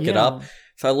 Let me look it up.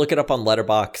 So I look it up on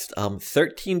Letterboxd.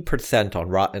 13% on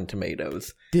Rotten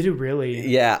Tomatoes. Did it really?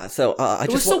 Yeah. So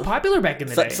It was so popular back in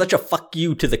the day. Such a fuck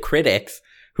you to the critics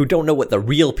who don't know what the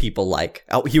real people like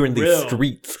out here in these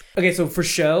streets. Okay, so for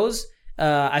shows,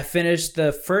 I finished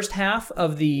the first half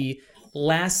of the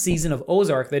last season of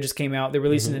Ozark that just came out. They're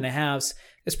releasing it in halves.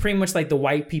 It's pretty much like the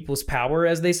white people's power,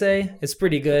 as they say. It's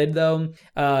pretty good, though.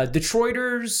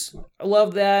 Detroiters, I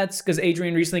love that, because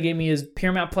Adrian recently gave me his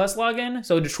Paramount Plus login.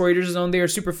 So Detroiters is on there,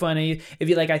 super funny. If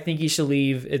you like I Think You Should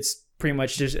Leave, it's pretty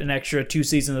much just an extra 2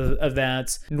 seasons of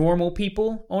that. Normal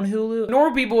People on Hulu.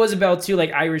 Normal People is about 2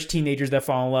 like Irish teenagers that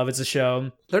fall in love. It's a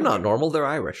show. They're not normal, they're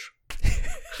Irish.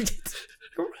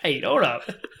 Right, hold up.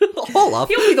 Hold up.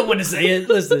 He'll be the one to say it.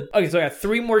 Listen. Okay, so I got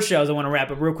 3 more shows I want to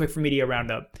wrap up real quick for Media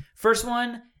Roundup. First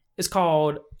one is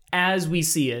called As We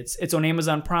See It. It's on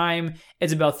Amazon Prime.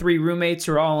 It's about 3 roommates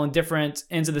who are all on different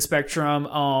ends of the spectrum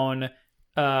on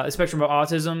the spectrum of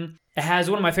autism. It has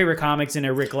one of my favorite comics in it,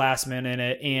 Rick Glassman in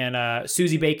it, and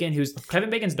Susie Bacon, who's Kevin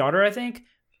Bacon's daughter, I think.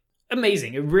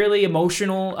 Amazing. Really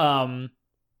emotional.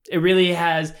 It really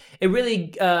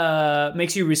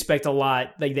makes you respect a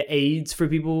lot, like the aids for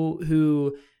people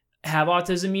who have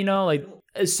autism, you know, like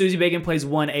Susie Bacon plays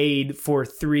one aide for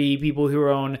 3 people who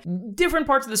are on different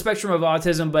parts of the spectrum of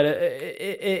autism, but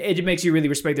it makes you really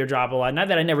respect their job a lot. Not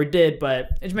that I never did, but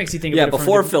it just makes you think. Yeah, about it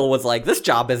before Phil was like, "This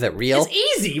job isn't real.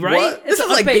 It's easy, right? What? It's This an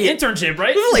is like unpaid being- internship,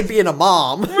 right? This is like being a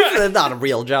mom. It's not a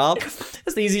real job."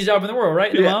 That's the easiest job in the world,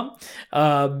 right? Yeah.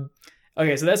 Mom.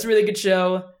 Okay, so that's a really good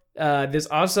show. There's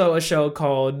also a show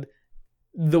called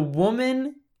The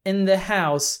Woman in the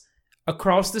House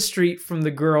Across the Street from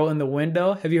the Girl in the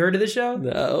Window. Have you heard of this show?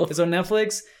 No. It's on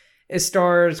Netflix. It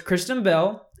stars Kristen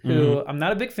Bell, who I'm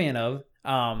not a big fan of.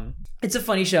 It's a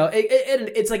funny show.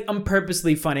 It's like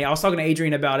unpurposely funny. I was talking to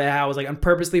Adrian about it. How I was like,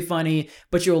 unpurposely funny,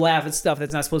 but you'll laugh at stuff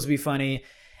that's not supposed to be funny.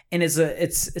 And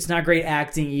it's not great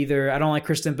acting either. I don't like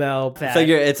Kristen Bell. So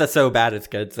it's a so bad it's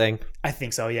good thing. I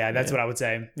think so. Yeah, that's what I would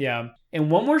say. Yeah.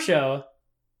 And one more show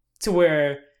to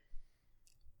where,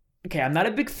 okay, I'm not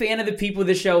a big fan of the people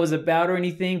this show is about or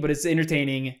anything, but it's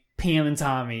entertaining. Pam and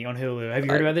Tommy on Hulu. Have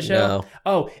you heard about the show? No.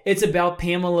 Oh, it's about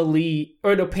Pamela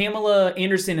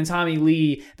Anderson and Tommy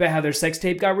Lee, about how their sex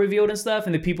tape got revealed and stuff,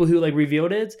 and the people who like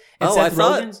revealed it. And Oh, Seth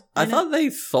Rogen's I in it. thought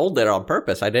they sold it on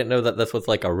purpose. I didn't know that this was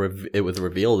like it was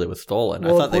revealed it was stolen.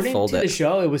 Well, I thought they according sold to it. the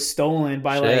show, it was stolen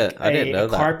by Shit, like I didn't know a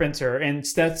that. carpenter, and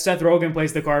Seth Rogen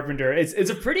plays the carpenter.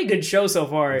 It's a pretty good show so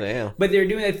far. Damn. But they're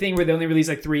doing that thing where they only release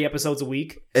like 3 episodes a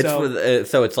week.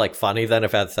 So it's like funny then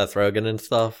if it had Seth Rogen and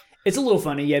stuff. It's a little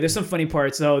funny. Yeah, there's some funny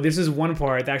parts. So this is one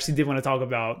part that I actually did want to talk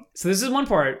about. So this is one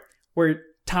part where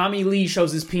Tommy Lee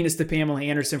shows his penis to Pamela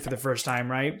Anderson for the first time,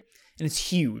 right? And it's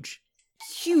huge.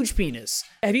 Huge penis.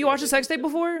 Have you watched a sex tape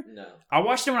before? No. I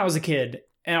watched it when I was a kid.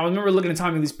 And I remember looking at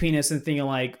Tommy Lee's penis and thinking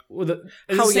like, well,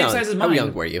 it's How the same young? size as How mine.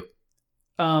 young were you?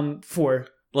 4.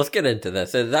 Let's get into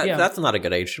this. Yeah. That's not a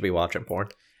good age to be watching porn.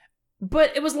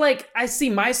 But it was like, I see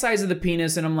my size of the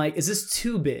penis and I'm like, is this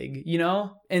too big, you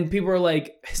know? And people are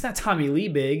like, it's not Tommy Lee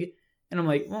big. And I'm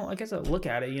like, well, I guess I'll look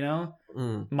at it, you know?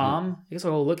 Mom, I guess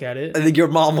I'll go look at it. I think your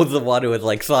mom was the one who was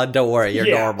like, "Son, don't worry, you're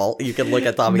Yeah. normal. You can look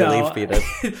at Tommy Lee's penis."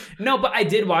 No, but I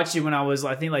did watch it when I was,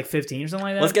 I think, like 15 or something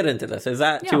like that. Let's get into this. Is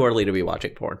that too Yeah. early to be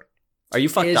watching porn? Are you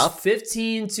fucked Is up?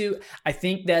 15 to, I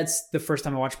think that's the first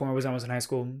time I watched porn was when I was in high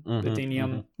school.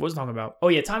 15, what was I talking about? Oh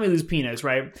yeah, Tommy Lee's penis,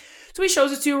 right? So he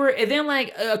shows it to her, and then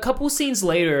like a couple scenes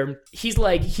later,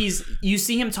 you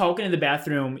see him talking in the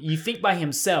bathroom. You think by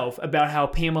himself about how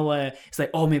Pamela is like,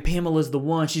 oh man, Pamela's the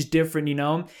one. She's different, you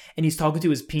know? And he's talking to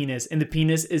his penis, and the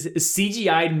penis is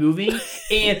CGI'd moving.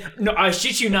 And no, I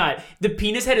shit you not, the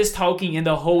penis head is talking, and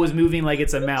the hole is moving like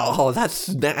it's a mouth. Oh, that's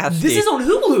nasty. This is on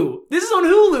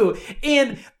Hulu.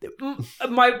 And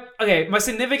my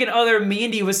significant other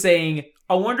Mandy was saying,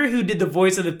 I wonder who did the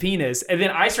voice of the penis. And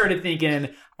then I started thinking,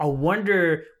 I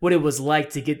wonder what it was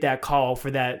like to get that call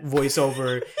for that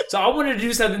voiceover. So I wanted to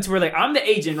do something to where like, I'm the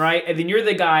agent, right? And then you're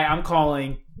the guy I'm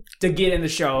calling to get in the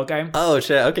show, okay? Oh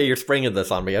shit! Okay, you're springing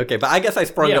this on me. Okay, but I guess I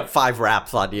sprung Yeah. up 5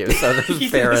 raps on you, so this is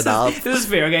fair enough. This is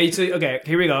fair, okay? So, okay,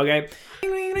 here we go, okay?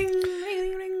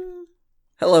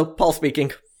 Hello, Paul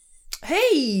speaking.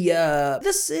 Hey,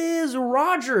 this is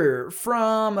Roger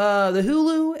from the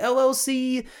Hulu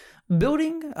LLC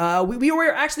building.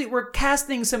 We're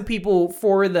casting some people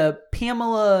for the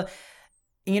Pamela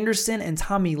Anderson and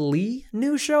Tommy Lee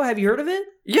new show. Have you heard of it?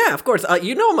 Yeah, of course.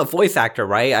 You know I'm a voice actor,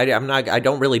 right? I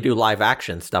don't really do live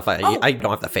action stuff. I don't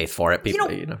have the face for it. People,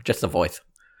 just the voice.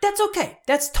 That's okay.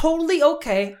 That's totally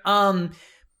okay.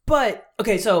 But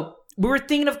okay, so we were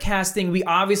thinking of casting. We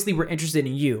obviously were interested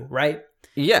in you, right?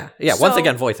 Yeah. So- Once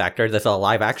again, voice actor. This is a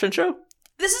live action show.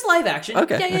 This is live action.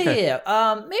 Okay, Yeah.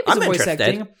 Maybe it's I'm a voice interested.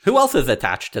 acting. Who else is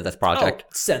attached to this project?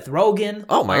 Oh, Seth Rogen.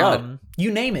 Oh my God. You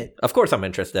name it. Of course, I'm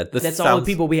interested. This That's sounds, all the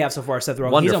people we have so far. Seth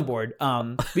Rogen. wonderful. He's on board.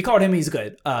 We called him. He's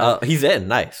good. He's in.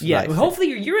 Nice. Yeah. Nice. Hopefully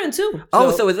you're in too.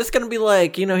 So is this going to be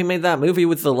like, he made that movie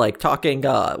with the like talking,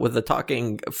 with the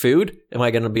talking food? Am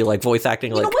I going to be like voice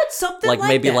acting? you Like, know what? Something like like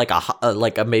maybe that.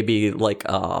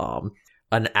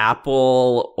 An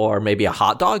apple or maybe a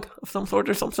hot dog of some sort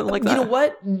or something like that. You know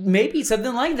what? Maybe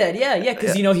something like that. Yeah.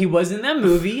 Because he was in that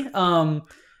movie.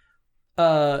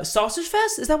 Sausage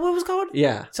Fest. Is that what it was called?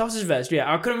 Yeah. Sausage Fest.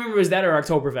 Yeah. I couldn't remember if it was that or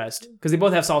Oktoberfest because they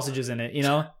both have sausages in it. You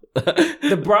know,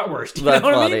 the bratwurst. You That's know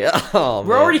what funny. I mean? Oh,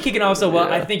 We're man. already kicking off so well.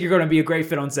 Yeah. I think you're going to be a great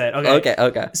fit on set. Okay.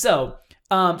 Okay. So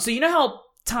you know how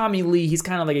Tommy Lee, he's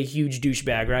kind of like a huge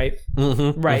douchebag, right?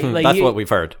 Mm-hmm, Right. mm-hmm. Like That's what we've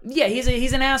heard. Yeah,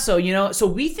 he's an asshole, you know. So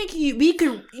we think you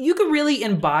could really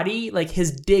embody like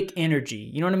his dick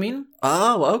energy. You know what I mean?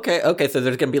 Oh, okay. So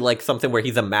there's gonna be like something where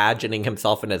he's imagining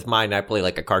himself in his mind. I play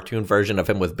like a cartoon version of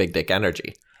him with big dick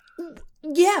energy.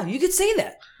 Yeah, you could say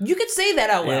that. You could say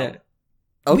that out loud.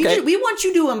 Okay. We want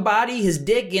you to embody his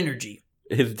dick energy.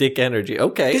 His dick energy.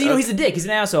 Okay. Because, he's a dick. He's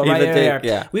an asshole, He's right? a dick,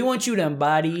 yeah. We want you to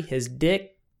embody his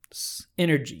dick's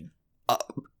energy.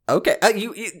 Okay.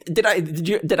 Did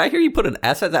I hear you put an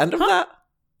S at the end of that?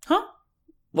 Huh?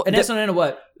 What, And that's not into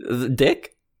what?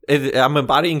 dick? I'm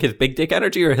embodying his big dick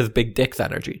energy or his big dick's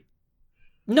energy?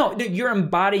 No, dude, you're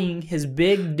embodying his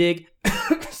big dick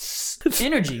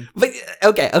energy. But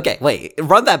okay, wait.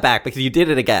 Run that back because you did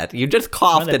it again. You just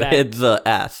coughed that and back. hit the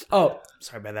S. Oh,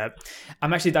 sorry about that.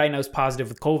 I'm actually diagnosed positive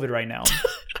with COVID right now.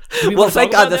 Well,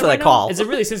 thank God this is a call. It's a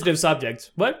really sensitive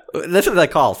subject. What? This is a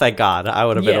call. Thank God. I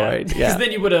would have been worried. Because Yeah.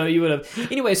 then you would have.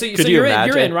 Anyway, so Could you're you in.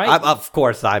 imagine? You're in, right? Of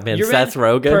course I'm in. You're Seth in?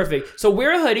 Rogen. Perfect. So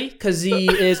wear a hoodie because he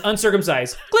is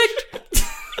uncircumcised. Click.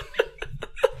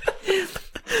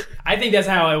 I think that's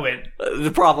how it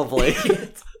went. Probably.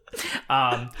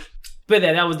 But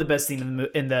that was the best scene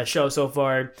in the show so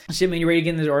far. Shit, man, you ready to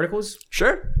get into the articles?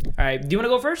 Sure. All right. Do you want to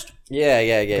go first? Yeah.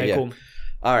 Okay, cool.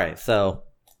 All right. So,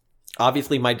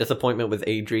 obviously, my disappointment with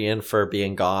Adrian for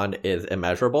being gone is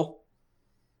immeasurable.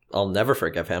 I'll never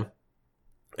forgive him.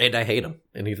 And I hate him.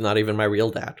 And he's not even my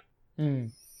real dad.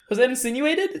 Was that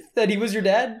insinuated that he was your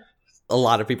dad? A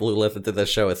lot of people who listen to this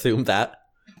show assume that.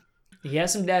 He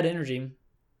has some dad energy.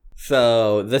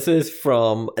 So, this is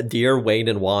from Dear Wayne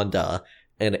and Wanda,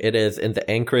 and it is in the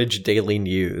Anchorage Daily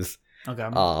News. Okay.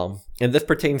 And this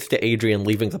pertains to Adrian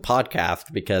leaving the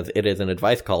podcast because it is an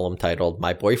advice column titled,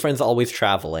 "My boyfriend's always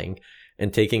traveling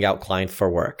and taking out clients for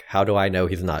work. How do I know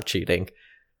he's not cheating?"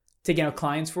 Taking out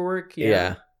clients for work?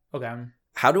 Yeah. Okay.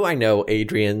 How do I know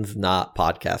Adrian's not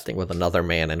podcasting with another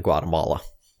man in Guatemala?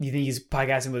 You think he's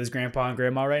podcasting with his grandpa and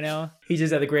grandma right now? He's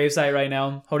just at the gravesite right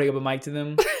now, holding up a mic to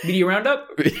them. Media roundup?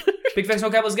 Big Facts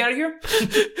No Cap, let's get out of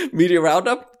here. Media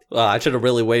roundup? I should have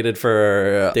really waited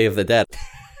for Day of the Dead.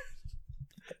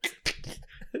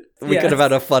 We Yeah. could have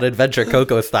had a fun adventure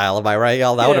Coco style, am I right,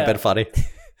 y'all? That would have Yeah. been funny.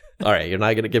 All right, you're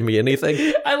not going to give me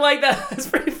anything? I like that. That's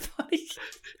pretty funny.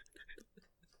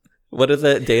 What is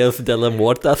it? Deus de la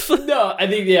Muertas? No, I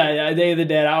think, yeah, Day of the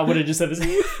Dead. I would have just said this.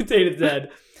 Day of the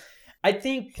Dead. I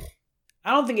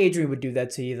don't think Adrian would do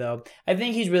that to you, though. I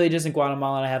think he's really just in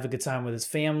Guatemala to have a good time with his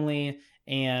family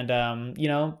and,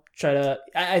 try to...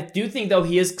 I do think, though,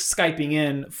 he is Skyping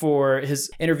in for his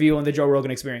interview on the Joe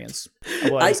Rogan Experience.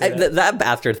 That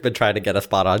bastard's been trying to get a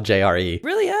spot on JRE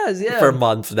Really has, yeah. for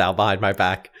months now behind my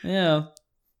back. Yeah.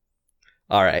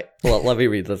 All right, well, let me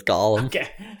read this column. Okay.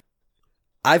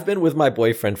 I've been with my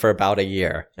boyfriend for about a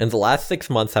year, and the last 6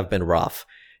 months have been rough.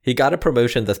 He got a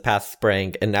promotion this past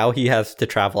spring, and now he has to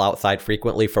travel outside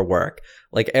frequently for work,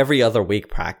 like every other week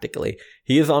practically.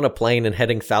 He is on a plane and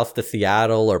heading south to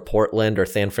Seattle or Portland or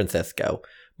San Francisco.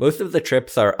 Most of the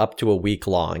trips are up to a week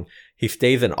long. He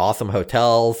stays in awesome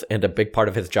hotels, and a big part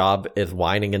of his job is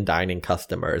wining and dining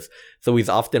customers, so he's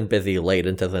often busy late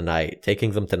into the night,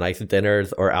 taking them to nice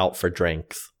dinners or out for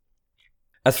drinks.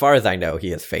 As far as I know,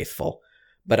 he is faithful.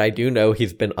 But I do know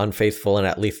he's been unfaithful in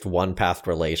at least one past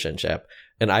relationship,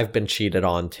 and I've been cheated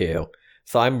on too.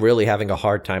 So I'm really having a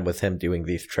hard time with him doing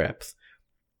these trips.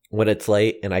 When it's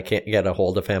late and I can't get a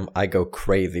hold of him, I go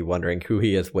crazy wondering who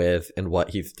he is with and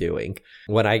what he's doing.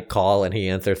 When I call and he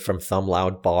answers from some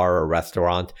loud bar or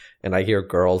restaurant and I hear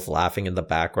girls laughing in the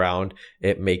background,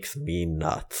 it makes me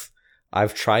nuts.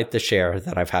 I've tried to share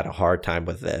that I've had a hard time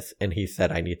with this, and he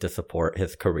said I need to support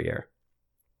his career.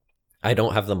 I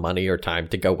don't have the money or time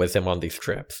to go with him on these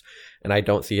trips, and I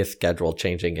don't see his schedule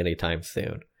changing anytime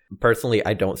soon. Personally,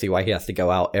 I don't see why he has to go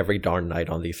out every darn night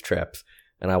on these trips,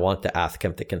 and I want to ask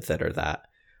him to consider that.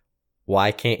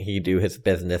 Why can't he do his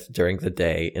business during the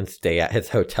day and stay at his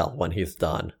hotel when he's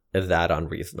done? Is that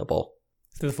unreasonable?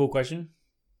 Is that the full question?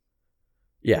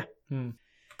 Yeah. I'm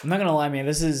not gonna lie, man.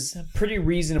 This is a pretty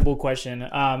reasonable question.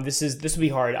 This would be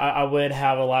hard. I would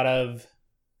have a lot of...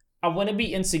 I wouldn't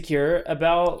be insecure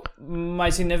about my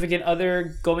significant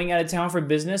other going out of town for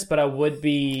business, but I would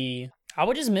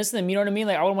just miss them. You know what I mean?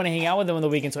 Like, I would want to hang out with them on the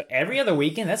weekend. So every other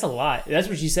weekend, that's a lot. That's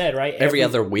what she said, right? Every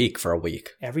other week for a week.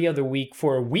 Every other week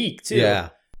for a week, too. Yeah.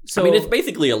 So I mean, it's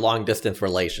basically a long distance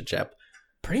relationship.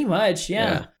 pretty much,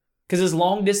 Yeah. yeah. Because it's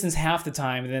long distance half the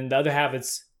time, and then the other half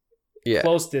it's Yeah.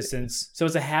 close distance. So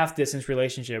it's a half distance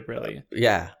relationship, really.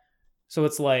 Yeah. So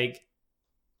it's like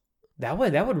that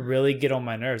would really get on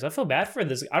my nerves. I feel bad for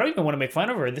this. I don't even want to make fun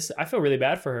of her. I feel really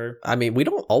bad for her. I mean, we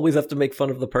don't always have to make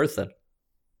fun of the person.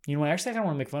 You know what? Actually, I don't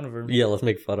want to make fun of her. Yeah, let's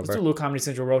make fun of Let's do a her. little Comedy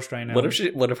Central roast right now. What if she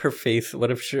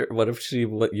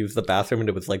used the bathroom and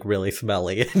it was like really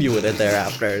smelly and you went in there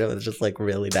after and it was just like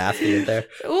really nasty in there?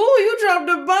 Ooh, you dropped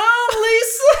a bomb,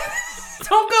 Lisa.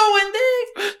 Don't go in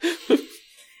there.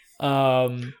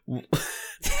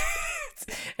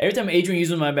 Every time Adrian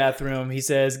uses my bathroom, he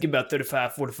says, "Give about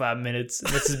 35, 45 minutes."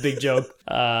 And that's his big joke.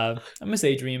 I miss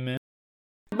Adrian, man.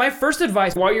 My first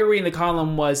advice while you're reading the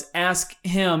column was ask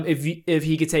him if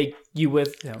he could take you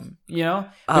with him, you know?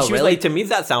 But Oh, she was really? like, To me,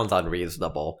 that sounds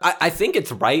unreasonable. I think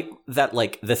it's right that,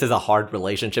 like, this is a hard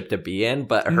relationship to be in,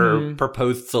 but her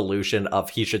proposed solution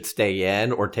of he should stay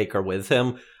in or take her with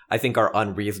him, I think are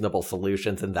unreasonable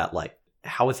solutions in that, like,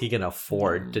 how is he going to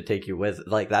afford to take you with?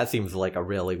 Like, that seems like a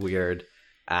really weird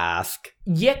ask.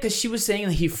 yeah, because she was saying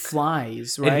that he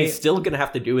flies, right? And he's still going to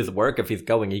have to do his work if he's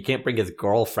going. He can't bring his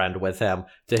girlfriend with him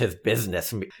to his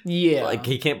business. yeah. Like,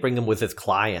 he can't bring him with his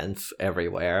clients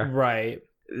everywhere. right.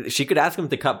 She could ask him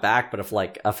to cut back, but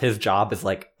if his job is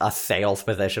like a sales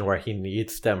position where he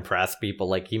needs to impress people,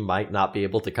 like, he might not be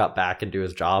able to cut back and do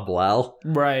his job well.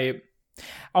 Right.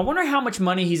 I wonder how much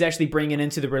money he's actually bringing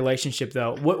into the relationship,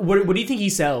 though. What do you think he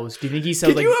sells? Do you think he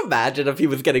sells? Could you imagine if he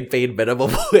was getting paid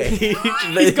minimum wage?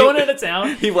 he's going out of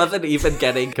town? He wasn't even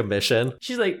getting commission.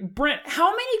 She's like, Brent, how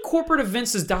many corporate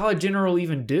events does Dollar General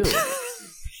even do?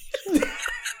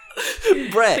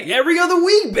 Brett, Every other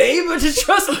week, babe. Just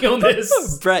trust me on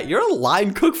this. Brett, you're a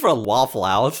line cook for a Waffle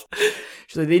House.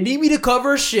 She's like, they need me to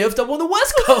cover a shift up on the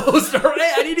West Coast. All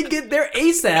right, I need to get there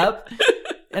ASAP,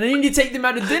 and I need to take them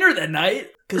out to dinner that night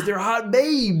because they're hot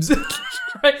babes.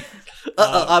 Right?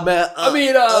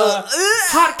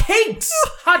 Hot cakes.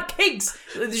 Hot cakes.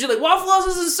 She's like, Waffle House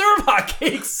doesn't serve hot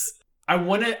cakes. I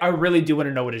really do want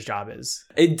to know what his job is.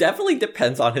 It definitely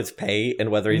depends on his pay and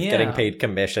whether he's Yeah. getting paid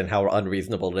commission, how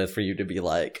unreasonable it is for you to be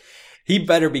like, he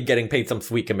better be getting paid some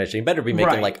sweet commission. He better be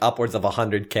making Right. like upwards of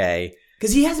 $100K.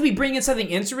 Because he has to be bringing something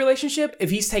into a relationship if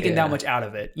he's taking that much out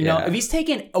of it. You know, Yeah. if he's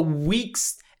taking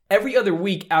every other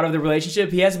week out of the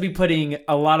relationship, he has to be putting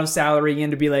a lot of salary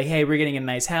in to be like, hey, we're getting a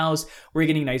nice house, we're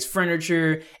getting nice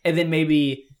furniture, and then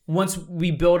maybe once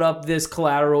we build up this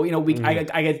collateral, you know, I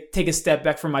could take a step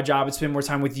back from my job and spend more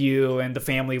time with you and the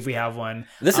family if we have one.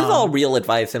 This is all real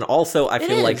advice, and also I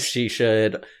feel like is. she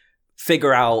should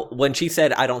figure out, when she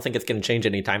said, I don't think it's going to change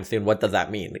anytime soon, what does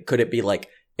that mean? Could it be like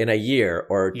in a year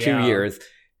or 2 Yeah. years,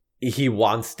 he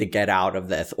wants to get out of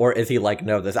this? Or is he like,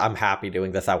 no, I'm happy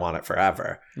doing this, I want it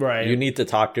forever? Right. You need to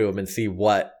talk to him and see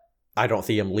what I don't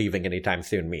see him leaving anytime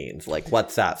soon means. Like,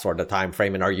 what's that sort of time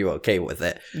frame, and are you okay with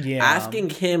it? Yeah. Asking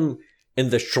him in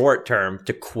the short term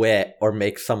to quit or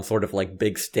make some sort of like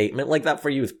big statement like that for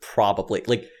you is probably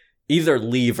like, either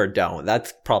leave or don't.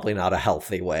 That's probably not a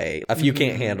healthy way. If you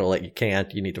can't handle it, you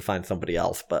can't. You need to find somebody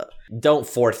else. But don't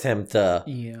force him to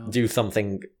do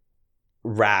something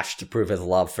rash to prove his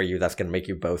love for you that's going to make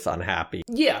you both unhappy.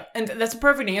 Yeah, and that's a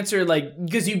perfect answer, like,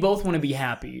 because you both want to be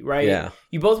happy, right? Yeah.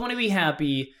 You both want to be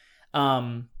happy.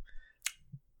 I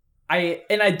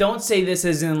don't say this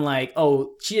as in like,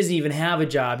 oh, she doesn't even have a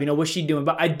job, you know, what's she doing?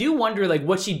 But I do wonder like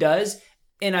what she does,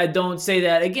 and I don't say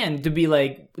that again to be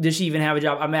like, does she even have a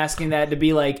job? I'm asking that to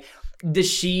be like, does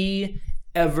she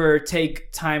ever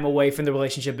take time away from the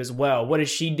relationship as well? What is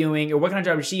she doing, or what kind of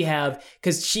job does she have?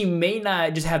 Because she may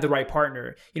not just have the right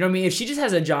partner. You know what I mean? If she just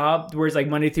has a job where it's like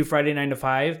Monday through Friday, 9 to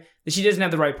 5, then she doesn't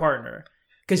have the right partner.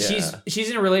 Because she's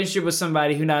in a relationship with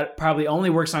somebody who not probably only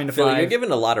works 9 to 5. Phil, you're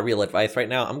giving a lot of real advice right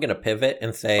now. I'm going to pivot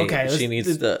and say she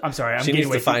needs to. I'm sorry. I'm she getting needs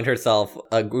to away from- find herself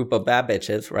a group of bad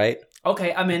bitches, right?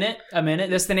 Okay, I'm in it.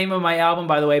 That's the name of my album,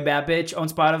 by the way. Bad Bitch on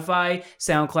Spotify,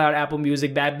 SoundCloud, Apple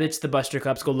Music. Bad Bitch, the Buster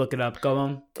Cups. Go look it up. Go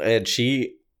on. And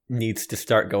she needs to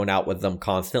start going out with them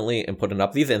constantly and putting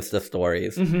up these Insta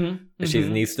stories. She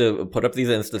needs to put up these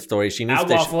Insta stories. She needs At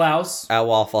to Waffle House. At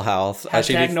Waffle House.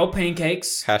 Hashtag no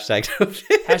pancakes. Hashtag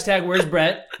Hashtag where's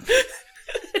Brett?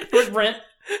 Where's Brent?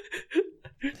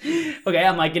 Okay,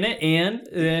 I'm liking it, and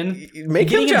then Make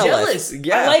him getting jealous.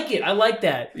 Yeah. I like it. I like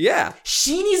that. Yeah.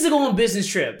 She needs to go on business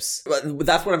trips. But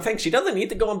that's what I'm saying. She doesn't need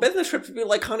to go on business trips to be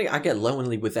like, honey, I get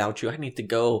lonely without you. I need to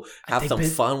go have some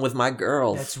fun with my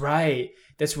girls. That's right.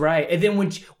 And then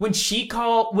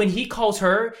when he calls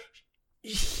her,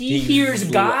 he hears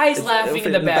guys laughing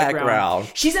in the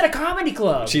background. She's at a comedy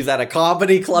club. She's at a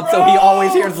comedy club, so he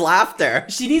always hears laughter.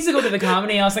 She needs to go to the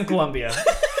Comedy House in Columbia.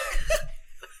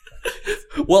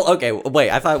 Well, okay, wait.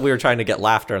 I thought we were trying to get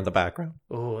laughter in the background.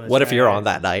 Ooh, What if you're on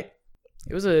that night?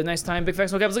 It was a nice time. Big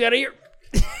Facts, No Caps. Look out of here.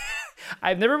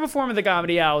 I've never performed at the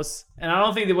Comedy House, and I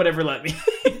don't think they would ever let me.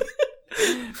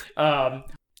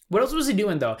 What else was he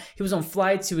doing, though? He was on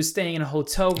flights. He was staying in a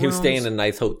hotel room. He was staying in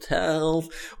nice hotels,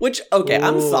 which, okay,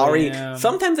 I'm sorry. Yeah.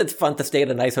 Sometimes it's fun to stay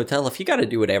at a nice hotel. If you got to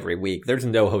do it every week, there's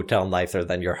no hotel nicer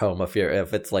than your home if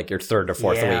it's like your third or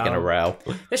fourth week in a row.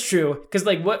 That's true. Because,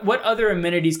 like, what other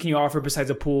amenities can you offer besides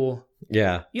a pool?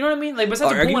 Yeah. You know what I mean? Like,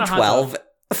 besides a Are pool you and a hot 12? tub.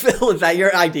 Phil, is that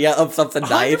your idea of something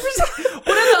nice? 100%.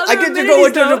 What are the other I get to amenities, go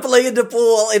into though? the play in the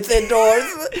pool. It's indoors.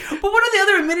 But what are the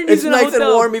other amenities It's in a nice hotel?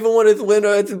 and warm even when it's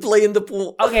winter. It's play in the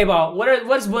pool. Okay, Paul.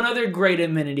 What's one other great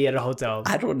amenity at a hotel?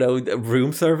 I don't know.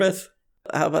 Room service?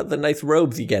 How about the nice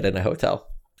robes you get in a hotel?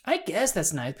 I guess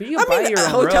that's nice, but you can I buy mean, your own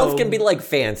hotels robe. can be like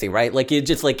fancy, right? Like you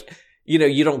just like,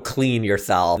 you don't clean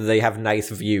yourself. They have nice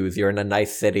views. You're in a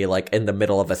nice city, like in the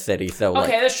middle of a city. So like,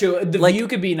 Okay, that's true. The like- view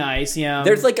could be nice, yeah.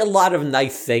 there's like a lot of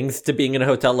nice things to being in a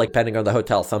hotel. Like depending on the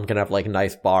hotel, some can have like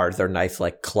nice bars or nice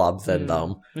like clubs in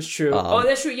them. That's true. Oh,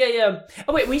 that's true. Yeah.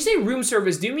 Oh, wait. When you say room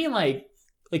service, do you mean like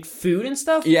food and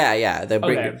stuff? Yeah. They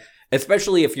bring, Okay.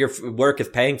 especially if your work is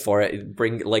paying for it.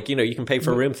 Bring like you can pay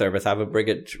for room service. Have it bring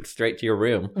it straight to your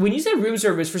room. When you say room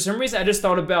service, for some reason, I just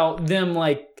thought about them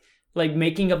like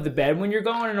making up the bed when you're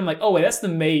going, and I'm like, oh wait, that's the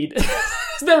maid.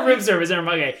 It's not room service. And I'm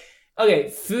like, okay,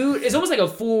 food. It's almost like a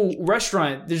full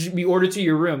restaurant that should be ordered to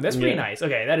your room. That's pretty Yeah. nice.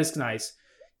 Okay, that is nice.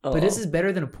 But this is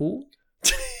better than a pool.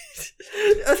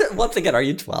 Once again, are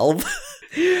you 12?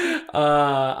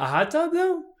 A hot tub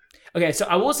though? Okay, so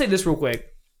I will say this real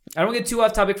quick. I don't get too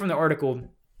off topic from the article,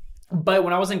 but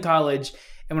when I was in college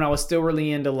and when I was still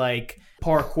really into like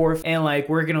parkour and like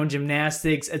working on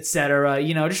gymnastics, etc.,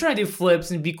 just trying to do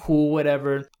flips and be cool,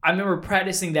 whatever. I remember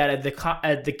practicing that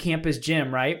at the campus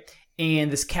gym, right?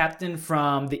 And this captain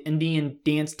from the Indian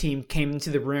dance team came into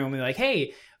the room and like,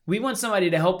 hey, we want somebody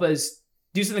to help us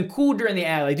do something cool during the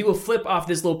act, like do a flip off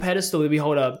this little pedestal that we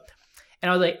hold up. And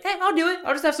I was like, hey, I'll do it.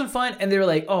 I'll just have some fun. And they were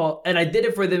like, oh, and I did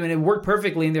it for them and it worked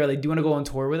perfectly. And they were like, do you want to go on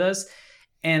tour with us?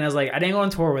 And I was like, I didn't go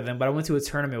on tour with them, but I went to a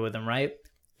tournament with them, right?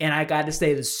 And I got to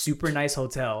stay at this super nice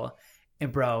hotel.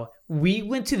 And bro, we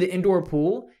went to the indoor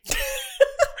pool.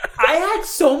 I had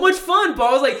so much fun, but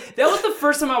I was like, that was the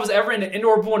first time I was ever in an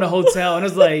indoor pool in a hotel. And I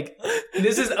was like,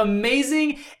 this is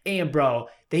amazing. And bro,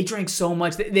 they drank so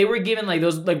much. They were given like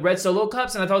those like red Solo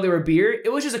cups and I thought they were beer. It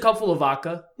was just a cup full of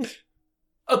vodka.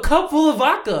 A cup full of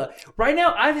vodka. Right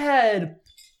now,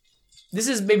 this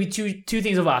is maybe two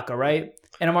things of vodka, right?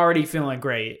 And I'm already feeling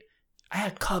great. I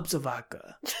had cups of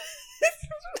vodka.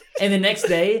 And the next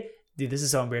day, dude, this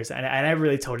is so embarrassing. And I never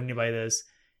really told anybody this,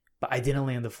 but I didn't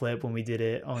land the flip when we did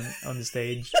it on the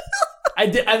stage.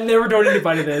 I've never told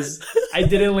anybody this. I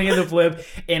didn't land the flip.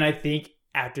 And I think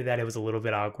after that, it was a little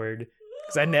bit awkward.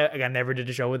 Because I never did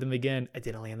a show with him again. I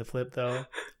didn't land the flip, though.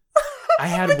 I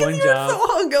had one job. So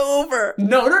hungover.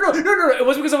 No. It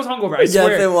wasn't because I was hungover. I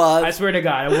swear. Yes, it was. I swear to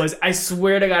God, it was. I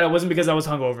swear to God, it wasn't because I was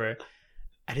hungover.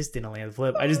 I just didn't land the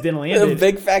flip. I just didn't land The it.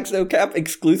 Big Facts No Cap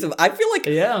exclusive. I feel like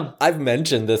Yeah. I've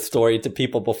mentioned this story to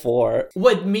people before.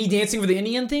 What, me dancing for the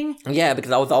Indian thing? Yeah,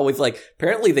 because I was always like,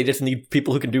 apparently they just need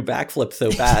people who can do backflips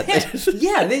so bad.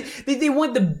 Yeah, they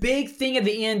want the big thing at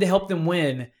the end to help them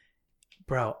win.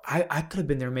 Bro, I could have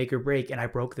been their make or break, and I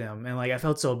broke them, and like I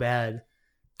felt so bad.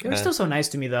 They were still so nice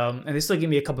to me though, and they still gave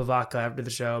me a cup of vodka after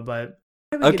the show. But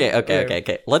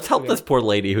Okay. Let's help this poor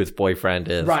lady whose boyfriend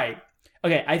is Right.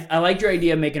 Okay, I liked your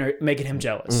idea of making him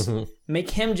jealous. Mm-hmm.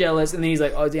 Make him jealous, and then he's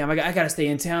like, "Oh damn, I gotta stay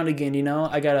in town again.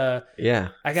 I gotta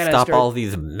I gotta stop start- all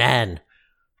these men,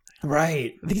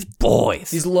 right these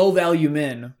boys. these low value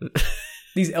men,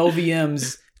 these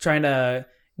LVMs trying to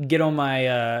get on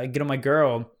my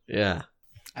girl." Yeah,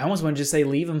 I almost want to just say,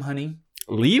 "Leave him, honey.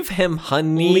 leave him,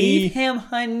 honey. Leave him,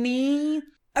 honey."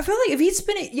 I feel like if he's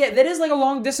spinning, that is like a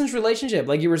long distance relationship.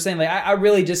 Like you were saying, like I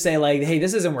really just say like, "Hey,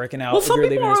 this isn't working out." Well, if some you're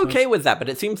people leaving are this okay with that, but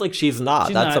it seems like she's not.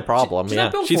 She's That's not. a problem. She's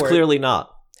not built she's for it. clearly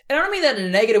not. And I don't mean that in a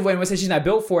negative way when I say she's not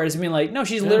built for it. I just mean like, no,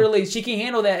 she's literally, she can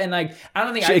handle that. And like, I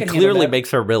don't think I It can clearly handle that.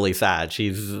 makes her really sad.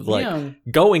 She's like Yeah.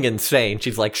 going insane.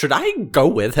 She's like, should I go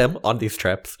with him on these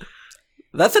trips?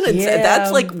 That's Yeah.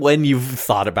 That's like when you've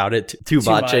thought about it too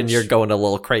much and much. you're going a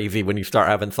little crazy when you start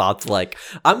having thoughts like,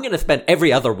 I'm going to spend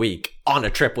every other week on a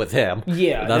trip with him.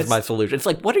 Yeah, That's my solution. It's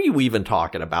like, what are you even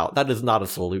talking about? That is not a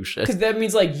solution. Because that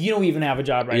means like, you don't even have a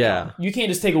job right Yeah. now. You can't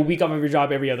just take a week off of your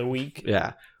job every other week.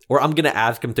 Yeah. Or I'm going to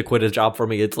ask him to quit his job for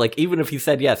me. It's like, even if he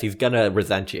said yes, he's going to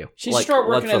resent you. She like, start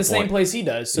working what's at the same point? place he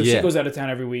does. So Yeah. she goes out of town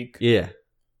every week. Yeah.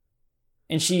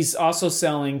 And she's also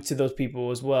selling to those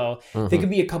people as well. They could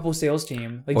be a couple sales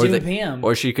team. Like Or Jim they- and Pam.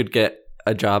 Or she could get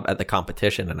a job at the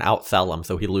competition and outsell him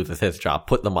so he loses his job,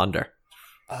 put them under.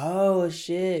 Oh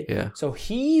shit. Yeah. So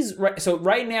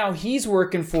right now he's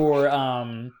working for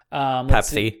let's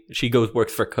see, Pepsi. She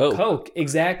works for Coke. Coke.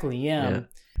 Exactly, yeah.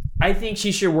 I think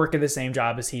she should work at the same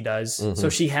job as he does. So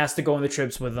she has to go on the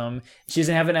trips with him. She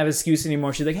doesn't have an excuse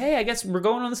anymore. She's like, hey, I guess we're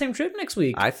going on the same trip next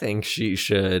week. I think she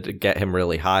should get him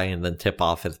really high and then tip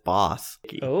off his boss.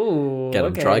 Oh, Get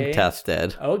him drug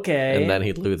tested. Okay. And then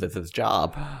he loses his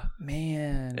job.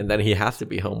 Man. And then he has to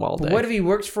be home all day. But what if he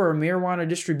works for a marijuana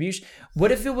distribution?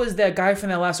 What if it was that guy from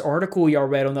that last article y'all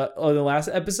read on the last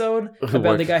episode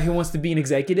about the guy who wants to be an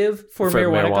executive for a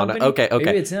marijuana company? Okay.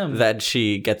 Maybe it's him. Then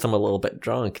she gets him a little bit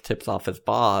drunk, tips off his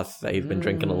boss that he's been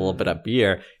drinking a little bit of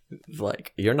beer. He's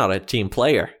like, you're not a team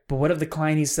player. But what if the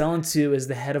client he's selling to is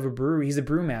the head of a brewery? He's a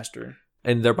brewmaster.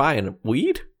 And they're buying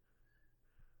weed?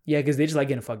 Yeah, because they just like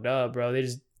getting fucked up, bro. They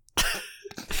just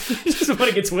want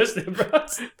to get twisted, bro.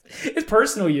 It's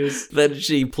personal use. Then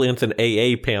she plants an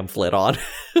AA pamphlet on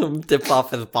him, tips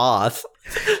off his boss.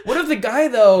 What if the guy,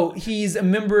 though, he's a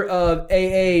member of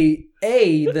AAA,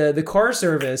 the car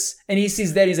service, and he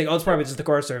sees that, he's like, oh, it's probably just the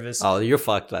car service. Oh, you're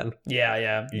fucked then.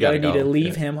 Yeah. You gotta need go. to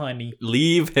leave him, honey.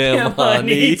 Leave him,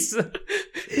 honey.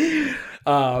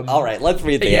 All right, let's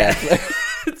read the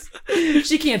answer.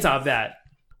 She can't top that.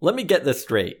 Let me get this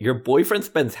straight. Your boyfriend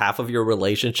spends half of your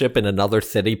relationship in another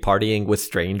city partying with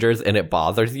strangers and it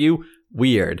bothers you?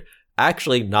 Weird.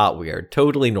 Actually, not weird.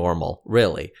 Totally normal.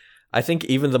 Really. I think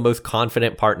even the most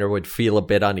confident partner would feel a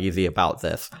bit uneasy about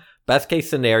this. Best case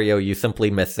scenario, you simply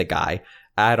miss the guy.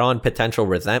 Add on potential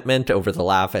resentment over the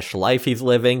lavish life he's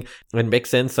living, and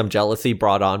mix in some jealousy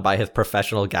brought on by his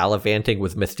professional gallivanting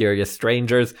with mysterious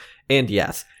strangers, and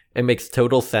yes, it makes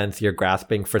total sense you're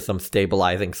grasping for some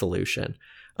stabilizing solution.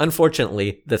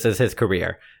 Unfortunately, this is his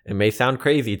career. It may sound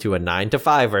crazy to a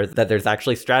 9-to-5er that there's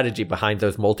actually strategy behind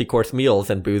those multi-course meals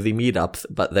and boozy meetups,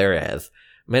 but there is.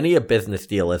 Many a business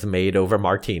deal is made over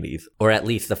martinis, or at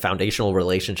least the foundational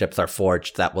relationships are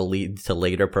forged that will lead to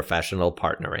later professional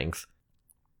partnerings.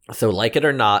 So like it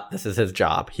or not, this is his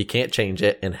job. He can't change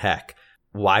it, and heck,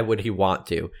 why would he want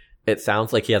to? It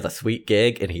sounds like he has a sweet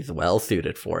gig and he's well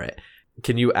suited for it.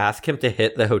 Can you ask him to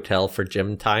hit the hotel for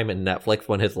gym time and Netflix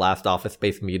when his last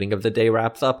office-based meeting of the day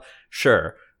wraps up?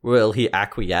 Sure. Will he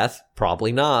acquiesce?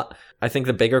 Probably not. I think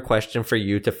the bigger question for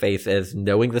you to face is,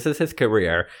 knowing this is his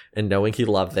career and knowing he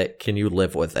loves it, can you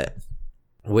live with it?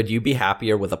 Would you be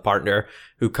happier with a partner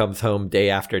who comes home day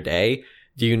after day?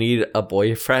 Do you need a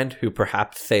boyfriend who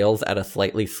perhaps sails at a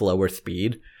slightly slower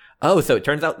speed? Oh, so it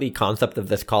turns out the concept of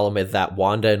this column is that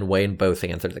Wanda and Wayne both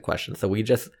answered the question. So we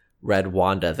just read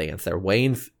Wanda's answer.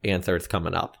 Wayne's answer is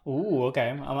coming up. Ooh, okay.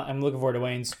 I'm looking forward to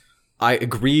Wayne's. I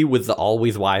agree with the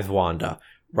always wise Wanda.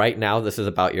 Right now, this is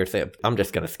about your thing. I'm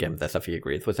just going to skim this if he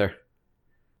agrees with her.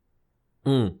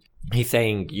 He's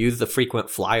saying use the frequent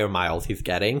flyer miles he's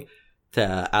getting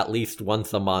to at least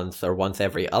once a month or once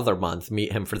every other month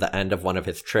meet him for the end of one of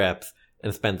his trips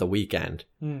and spend the weekend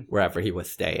wherever he was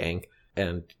staying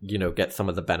and, you know, get some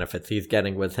of the benefits he's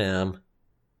getting with him.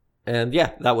 And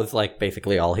yeah, that was like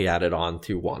basically all he added on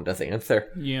to Wanda's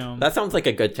answer. Yeah. That sounds like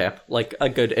a good tip, like a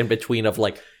good in between of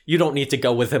like, you don't need to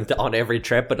go with him on every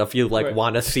trip, but if you like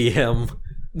want to see him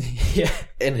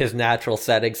in his natural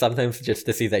setting sometimes just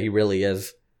to see that he really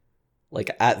is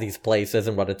like at these places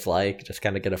and what it's like, just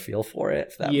kind of get a feel for it.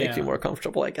 If that makes you more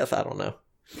comfortable, I guess. I don't know.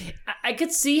 I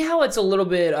could see how it's a little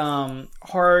bit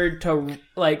hard to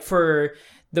like for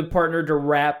the partner to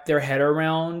wrap their head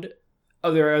around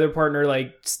of their other partner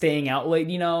like staying out late,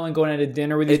 you know, and going out to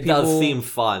dinner with these people. It does seem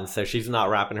fun, so she's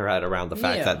not wrapping her head around the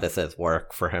fact that this is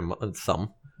work for him in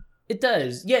some. It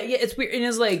does. Yeah, it's weird. And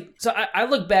it's like, so I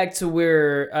look back to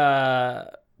where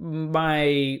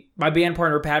my band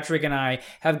partner Patrick and I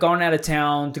have gone out of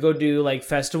town to go do like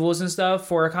festivals and stuff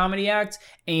for a comedy act,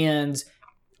 and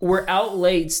we're out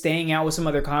late staying out with some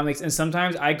other comics, and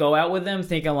sometimes I go out with them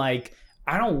thinking like,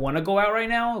 I don't want to go out right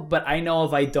now, but I know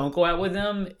if I don't go out with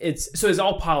them, it's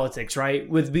all politics, right?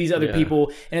 With these other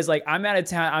people. And it's like, I'm out of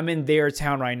town. I'm in their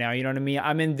town right now. You know what I mean?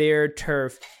 I'm in their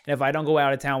turf. And if I don't go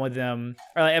out of town with them,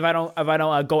 or like if I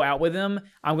don't go out with them,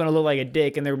 I'm going to look like a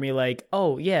dick. And they're going to be like,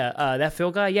 oh yeah, that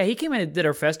Phil guy. Yeah, he came in and did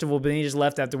our festival, but then he just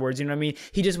left afterwards. You know what I mean?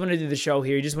 He just wanted to do the show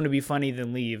here. He just wanted to be funny,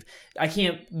 then leave. I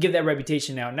can't give that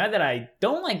reputation now. Not that I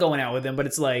don't like going out with them, but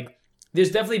it's like,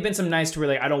 there's definitely been some nights to where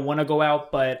like I don't want to go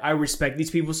out, but I respect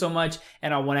these people so much,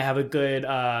 and I want to have a good,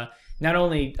 not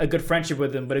only a good friendship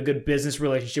with them, but a good business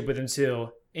relationship with them too.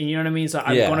 And you know what I mean? So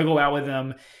I'm going to go out with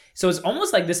them. So it's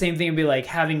almost like the same thing would be like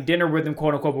having dinner with them,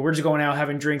 quote unquote, but we're just going out,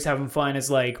 having drinks, having fun. It's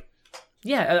like,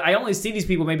 yeah, I only see these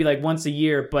people maybe like once a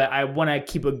year, but I want to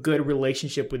keep a good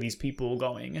relationship with these people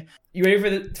going. You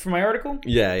ready for my article?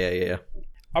 Yeah.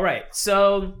 All right,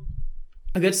 so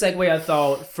a good segue, I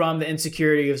thought, from the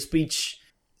insecurity of speech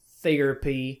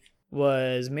therapy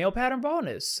was male pattern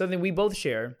baldness, something we both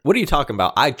share. What are you talking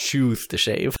about? I choose to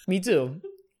shave. Me too.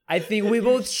 I think we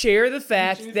both share the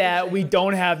fact that we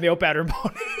don't have male pattern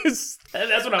baldness.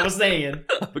 That's what I was saying.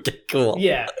 Okay, cool.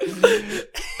 Yeah.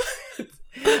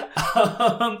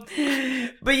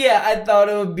 But yeah, I thought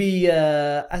it would be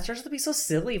I started to be so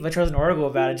silly if I chose an article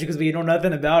about it because we know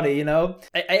nothing about it, you know?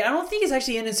 I don't think it's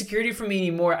actually an insecurity for me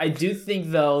anymore. I do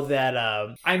think though that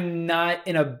I'm not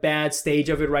in a bad stage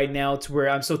of it right now to where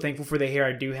I'm so thankful for the hair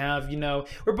I do have, you know?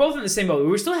 We're both in the same boat.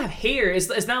 We still have hair.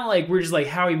 It's not like we're just like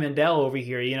Howie Mandel over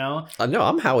here, you know? No,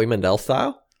 I'm Howie Mandel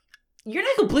style. You're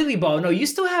not completely bald. No, you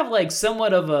still have like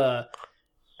somewhat of a...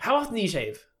 How often do you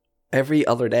shave? Every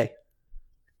other day.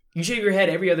 You shave your head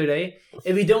every other day?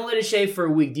 If you don't let it shave for a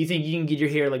week, do you think you can get your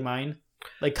hair like mine?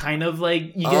 Like kind of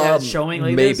like you get that showing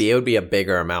like maybe this? it would be a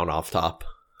bigger amount off top.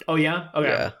 Oh yeah? Okay.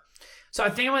 Yeah. So I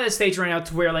think I'm at a stage right now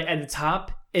to where like at the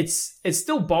top, it's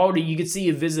still baldy. You can see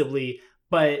it visibly.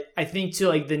 But I think to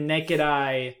like the naked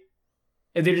eye,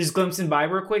 if they're just glimpsing by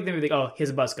real quick, they'll be like, oh, he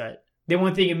has a buzz cut. They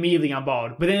won't think immediately I'm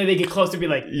bald. But then if they get close to be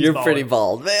like, You're bald. pretty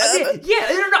bald, man. Yeah,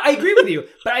 no, I agree with you.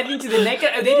 But I think to the naked,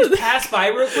 if they just pass by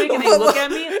real quick and they look at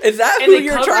me. Is that and who they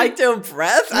you're cover- trying to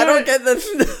impress? I No, don't get this.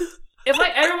 If I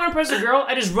ever want to impress a girl,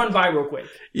 I just run by real quick.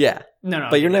 Yeah. No.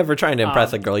 But you're never trying to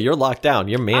impress a girl. You're locked down.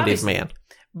 You're Mandy's Obviously. man.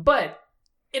 But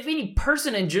if any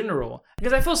person in general,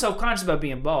 because I feel self-conscious about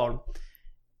being bald,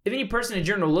 if any person in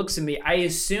general looks at me, I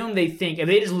assume they think, if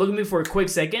they just look at me for a quick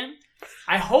second,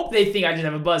 I hope they think I just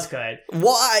have a buzz cut.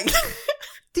 Why?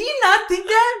 Do you not think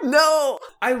that? No.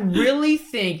 I really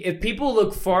think if people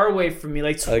look far away from me,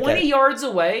 like 20 Okay. yards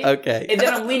away, Okay. and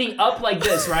then I'm leaning up like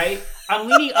this, right? I'm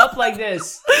leaning up like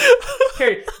this.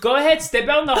 Here, go ahead, step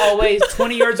out in the hallway,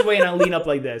 20 yards away, and I lean up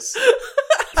like this.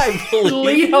 I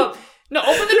believe Lean up. No,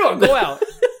 open the door. Go out.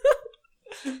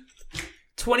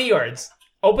 20 yards.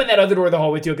 Open that other door of the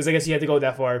hallway too, because I guess you have to go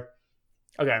that far.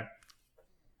 Okay.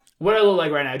 What do I look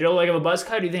like right now? Do I look like I have a buzz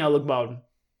cut, or do you think I look bald?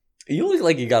 You look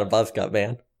like you got a buzz cut,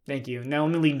 man. Thank you. Now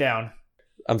let me lean down.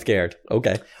 I'm scared.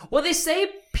 Okay. Well, they say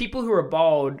people who are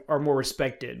bald are more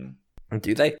respected.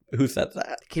 Do they? Who said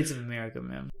that? Kids of America,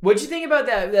 man. What'd you think about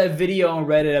that video on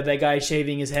Reddit of that guy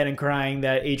shaving his head and crying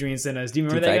that Adrian sent us? Do you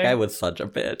remember Dude, that guy? guy was such a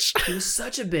bitch. He was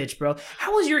such a bitch, bro.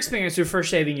 How was your experience with first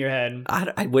shaving your head?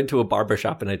 I went to a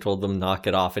barbershop and I told them knock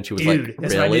it off, and she was Dude, like,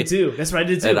 that's "Really?" what I did too. That's what I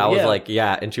did too. And I was yeah. like,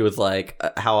 "Yeah." And she was like,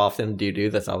 "How often do you do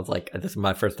this?" I was like, "This is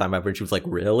my first time ever." And she was like,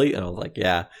 "Really?" And I was like,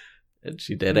 "Yeah." And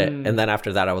she did it. And then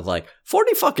after that, I was like,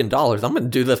 $40 fucking. I'm gonna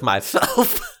do this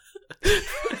myself.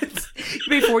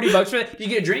 You paid $40 for it? Did you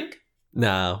get a drink?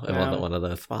 No, it No. wasn't one of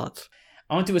those spots.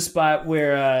 I went to a spot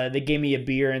where they gave me a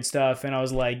beer and stuff, and I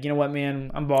was like, you know what,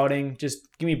 man, I'm balding. Just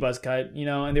give me a buzz cut, you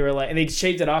know? And they were like, and they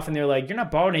shaved it off, and they were like, you're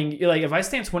not balding. You're like, if I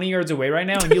stand 20 yards away right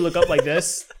now and you look up like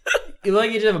this, you look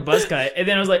like you just have a buzz cut. And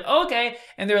then I was like, oh, okay.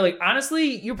 And they were like,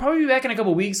 honestly, you'll probably be back in a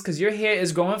couple weeks because your hair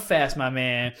is growing fast, my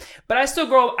man. But I still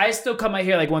cut my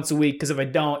hair like once a week because if I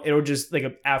don't, it'll just like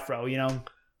an afro, you know?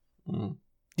 Mm.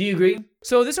 Do you agree?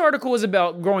 So this article is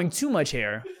about growing too much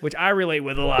hair, which I relate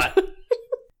with a lot.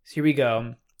 So here we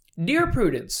go. Dear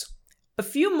Prudence, a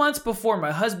few months before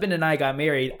my husband and I got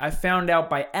married, I found out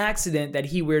by accident that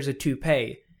he wears a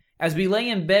toupee. As we lay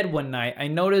in bed one night, I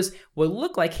noticed what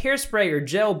looked like hairspray or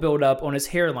gel build up on his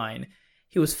hairline.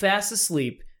 He was fast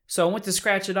asleep, so I went to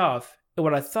scratch it off, and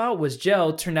what I thought was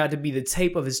gel turned out to be the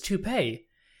tape of his toupee.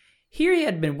 Here he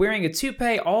had been wearing a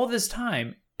toupee all this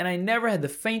time, and I never had the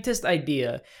faintest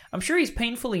idea. I'm sure he's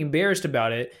painfully embarrassed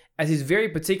about it, as he's very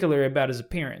particular about his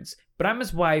appearance, but I'm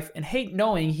his wife and hate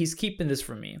knowing he's keeping this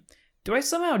from me. Do I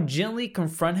somehow gently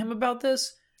confront him about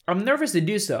this? I'm nervous to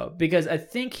do so, because I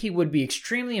think he would be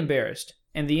extremely embarrassed.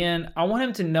 In the end, I want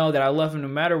him to know that I love him no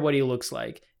matter what he looks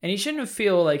like, and he shouldn't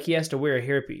feel like he has to wear a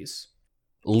hairpiece.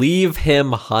 Leave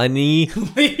him, honey.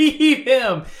 Leave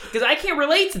him, because I can't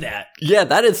relate to that. Yeah,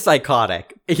 that is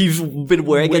psychotic. He's been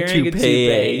wearing a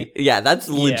toupee. Yeah, that's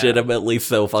legitimately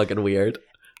so fucking weird.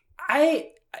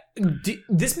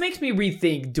 This makes me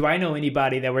rethink, do I know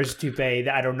anybody that wears a toupee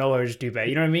that I don't know wears a toupee?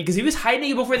 You know what I mean? Because he was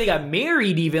hiding it before they got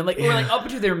married even. Or like up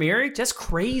until their marriage. That's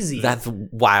crazy. That's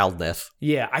wildness.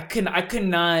 Yeah, I could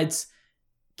not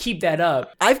keep that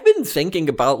up. I've been thinking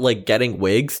about like getting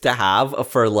wigs to have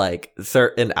for like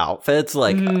certain outfits.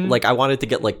 Like I wanted to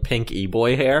get like pink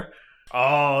e-boy hair.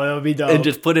 Oh, that would be dope. And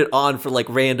just put it on for like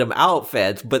random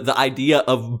outfits. But the idea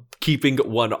of keeping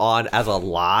one on as a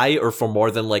lie or for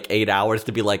more than like 8 hours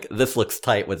to be like, this looks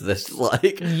tight with this with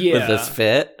this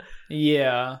fit.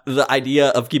 Yeah. The idea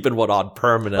of keeping one on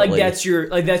permanently.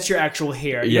 Like that's your actual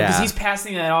hair. Yeah. Because he's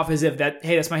passing that off as if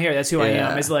that's my hair. That's who I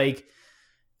am. It's like,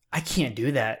 I can't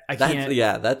do that. I That's can't.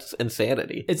 yeah, that's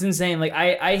insanity. It's insane. Like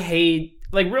I hate,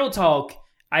 like, real talk.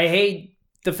 I hate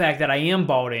the fact that I am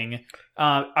balding.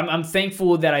 I'm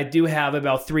thankful that I do have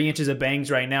about 3 inches of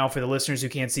bangs right now for the listeners who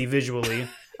can't see visually.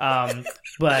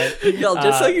 But Yo,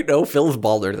 just so you know, Phil's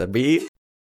balder than me.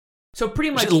 so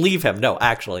pretty much Just leave him. No,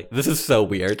 actually, this is so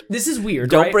weird. this is weird.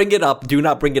 Don't right? bring it up. Do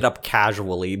not bring it up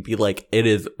casually. Be like, it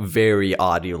is very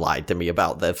odd you lied to me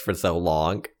about this for so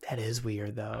long. That is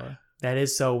weird though. That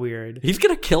is so weird. He's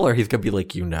gonna kill her. He's gonna be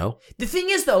like, you know. The thing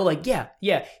is though, like,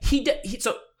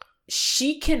 so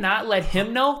she cannot let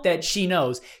him know that she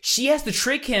knows. She has to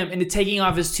trick him into taking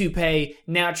off his toupee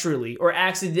naturally or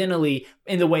accidentally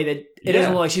in the way that it doesn't Yeah.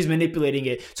 look like she's manipulating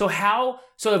it. So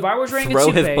if I was wearing a Throw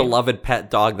toupee, his beloved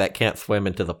pet dog that can't swim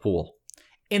into the pool.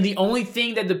 and the only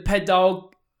thing that the pet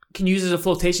dog can use as a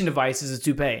flotation device is a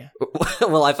toupee.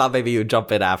 Well, I thought maybe you'd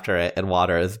jump in after it, and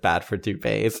water is bad for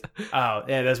toupees. Oh,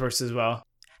 yeah, that works as well.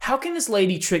 How can this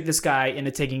lady trick this guy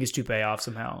into taking his toupee off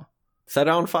somehow? Set it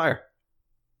on fire.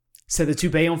 Set the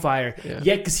toupee on fire.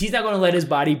 Yeah, because he's not going to let his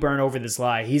body burn over this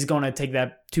lie. He's going to take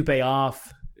that toupee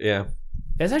off. Yeah.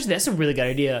 That's a really good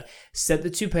idea. Set the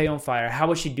toupee on fire. How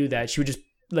would she do that? She would just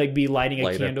like be lighting a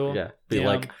Light it, candle. yeah. Be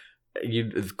like,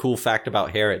 cool fact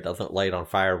about hair, it doesn't light on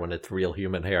fire when it's real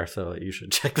human hair, so you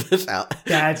should check this out.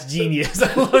 That's genius.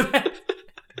 I love that.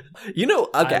 You know,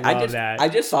 okay, I love that. I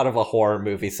just thought of a horror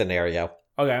movie scenario.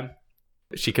 Okay.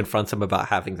 She confronts him about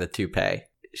having the toupee.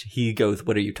 He goes,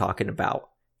 "What are you talking about?"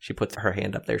 She puts her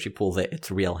hand up there. She pulls it.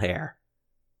 It's real hair.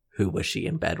 Who was she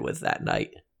in bed with that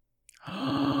night?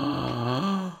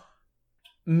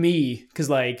 Me, because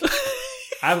like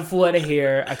I have a full head of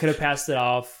hair. I could have passed it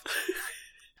off.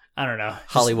 I don't know.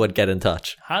 Hollywood, get in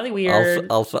touch. Highly weird.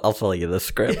 I'll sell you the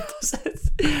script.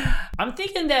 I'm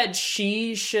thinking that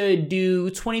she should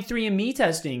do 23andMe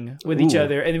testing with each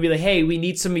other and then be like, hey, we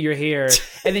need some of your hair.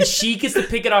 And then she gets to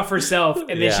pick it off herself.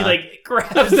 And then she Yeah. like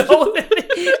grabs the whole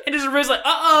thing and just realizes like,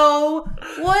 uh-oh,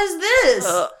 what is this?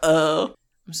 Uh-oh.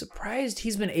 I'm surprised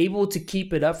he's been able to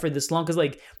keep it up for this long. Because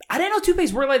like, I didn't know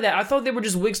toupees work like that. I thought they were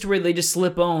just wigs to where they just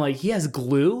slip on. Like, he has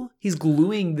glue. He's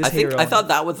gluing this hair on. I thought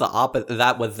that was the opposite.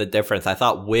 That was the difference. I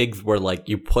thought wigs were like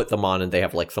you put them on and they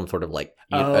have like some sort of like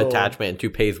attachment, and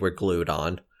toupees were glued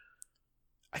on.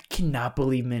 I cannot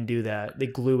believe men do that. They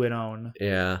glue it on.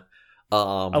 Yeah. A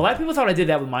lot of people thought I did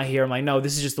that with my hair. I'm like, no,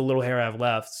 this is just the little hair I have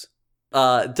left.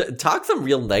 Talk some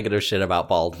real negative shit about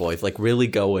bald boys. Like, really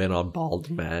go in on bald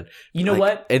man. You know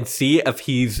what? And see if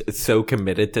he's so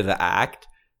committed to the act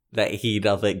that he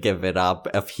doesn't give it up.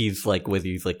 If he's like with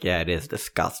you, he's like, yeah, it is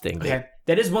disgusting. Okay,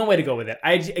 that is one way to go with it.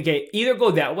 Either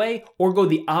go that way or go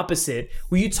the opposite,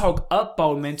 where you talk up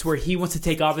bald men to where he wants to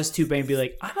take off his toupee and be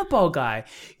like, I'm a bald guy.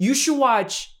 You should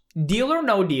watch Deal or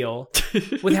No Deal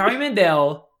with Howie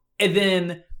Mandel, and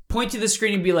then point to the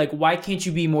screen and be like, why can't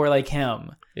you be more like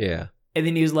him? Yeah. And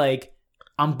then he was like,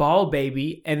 I'm bald,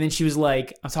 baby. And then she was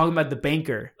like, I'm talking about the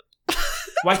banker.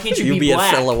 Why can't you be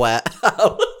black? a silhouette.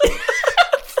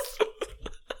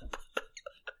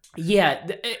 Yeah.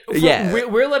 Yeah.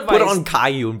 Real advice. Put on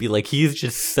Caillou and be like, he's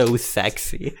just so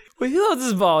sexy. Wait, who else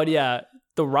is bald? Yeah.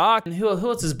 The Rock. And who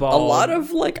else is bald? A lot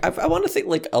of like, I want to say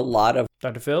like a lot of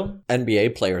Dr. Phil?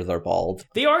 NBA players are bald.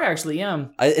 They are actually, yeah.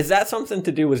 Is that something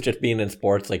to do with just being in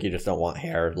sports? Like, you just don't want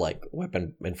hair like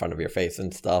whipping in front of your face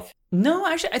and stuff? No,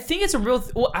 actually, I think it's a real...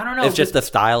 well, I don't know. It's just a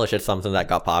style. It's just something that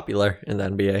got popular in the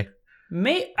NBA.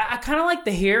 I kind of like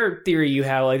the hair theory you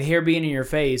have, like the hair being in your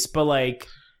face, but like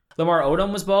Lamar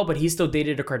Odom was bald, but he still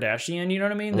dated a Kardashian, you know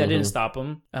what I mean? That didn't stop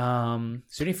him.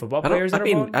 Is there any football players that are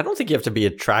bald? I don't think you have to be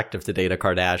attractive to date a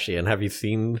Kardashian. Have you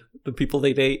seen the people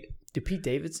they date? Do Pete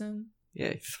Davidson?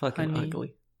 Yeah, he's fucking Honey.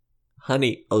 ugly.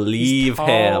 Honey, He's leave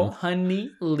tall, him.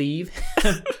 Honey, leave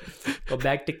him. Go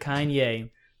back to Kanye.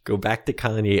 Go back to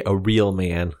Kanye, a real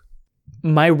man.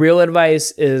 My real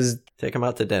advice is... Take him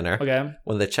out to dinner. Okay.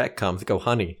 When the check comes, go,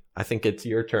 honey, I think it's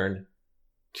your turn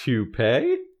to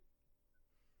pay.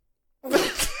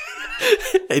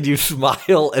 And you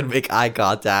smile and make eye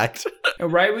contact.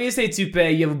 Right when you say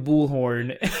toupee, you have a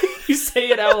bullhorn. You say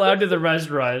it out loud to the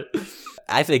restaurant.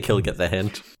 I think he'll get the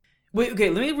hint. Wait, okay,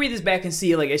 let me read this back and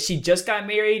see, like, if she just got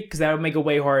married, because that would make it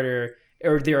way harder,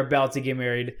 or they're about to get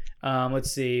married.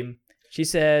 Let's see. She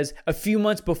says, a few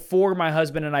months before my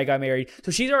husband and I got married.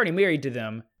 So she's already married to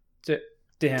them, to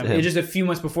him. It's just a few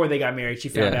months before they got married, she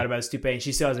found out about his toupee, and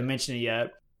she still hasn't mentioned it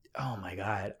yet. Oh my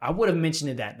God. I would have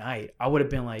mentioned it that night. I would have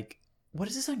been like, what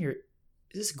is this on your,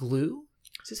 is this glue?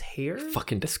 Is this hair?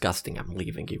 Fucking disgusting. I'm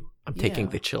leaving you. I'm taking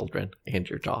the children and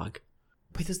your dog.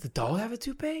 Wait, does the dog have a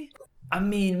toupee? I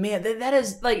mean, man, that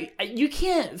is like, you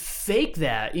can't fake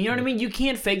that. You know what I mean? You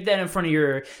can't fake that in front of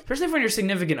especially in front of your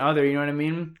significant other. You know what I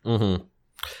mean? Mm-hmm.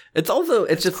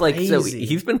 It's just like, so crazy.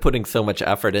 he's been putting so much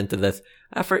effort into this.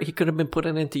 Effort he could have been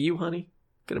putting into you, honey.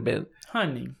 Could have been,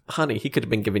 honey, he could have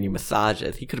been giving you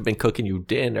massages. He could have been cooking you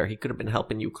dinner. He could have been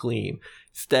helping you clean.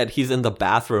 Instead, he's in the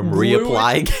bathroom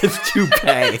reapplying his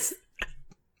toupee.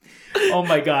 Oh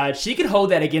my God. She could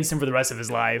hold that against him for the rest of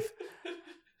his life.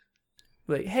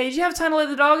 Like, hey, did you have time to let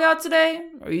the dog out today?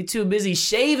 Or are you too busy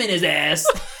shaving his ass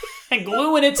and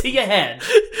gluing it to your head?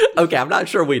 Okay, I'm not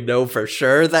sure we know for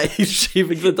sure that he's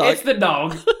shaving the dog. It's the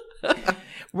dog.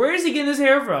 Where is he getting his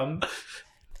hair from?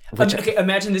 Okay,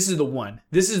 imagine this is the one.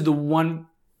 This is the one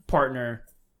partner.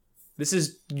 This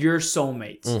is your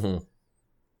soulmate. Mm-hmm.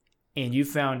 And you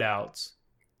found out.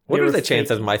 What they are were the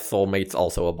chances faking- my soulmate's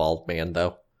also a bald man,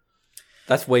 though?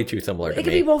 That's way too similar It to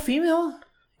could be me. both female.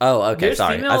 Oh, okay, There's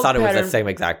sorry. I female thought it was the pattern- same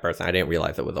exact person. I didn't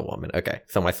realize it was a woman. Okay,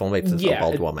 so my soulmate's is a Yeah,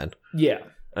 bald woman. Yeah.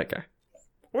 Okay.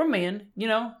 Or a man, you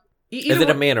know. Is it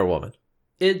a man or woman?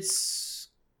 It's...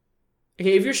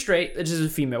 Okay, if you're straight, it's just a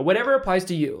female. Whatever applies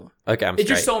to you. Okay, I'm It's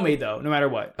straight. your soulmate, though, no matter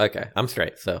what. Okay, I'm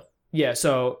straight, so. Yeah,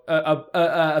 so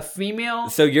a female...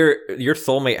 So your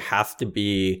soulmate has to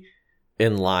be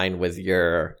in line with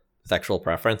your sexual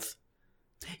preference?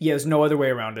 Yeah, there's no other way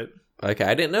around it. Okay,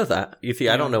 I didn't know that. You see,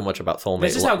 I don't know much about soulmate.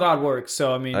 That's just how God works.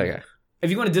 So, I mean, Okay.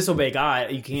 if you want to disobey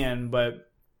God, you can, but...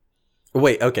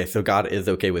 Wait, okay, so God is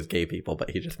okay with gay people,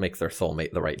 but he just makes their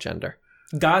soulmate the right gender.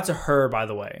 God's a her, by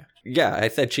the way. Yeah, I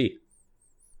said she.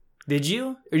 Did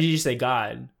you? Or did you say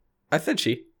God? I said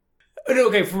she. No,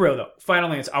 okay, for real, though.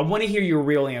 Final answer. I want to hear your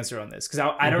real answer on this, because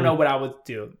I don't know what I would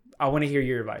do. I want to hear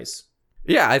your advice.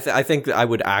 Yeah, I think that I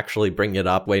would actually bring it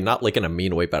up, not like in a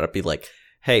mean way, but I'd be like,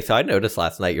 hey, so I noticed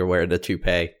last night you're wearing a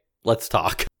toupee. Let's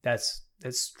talk. That's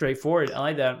straightforward. I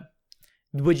like that.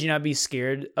 Would you not be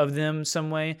scared of them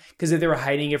some way? Because if they were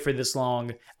hiding it for this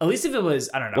long, at least if it was,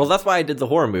 I don't know. Well, that's why I did the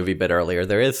horror movie bit earlier.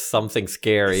 There is something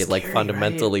scary, like Scary,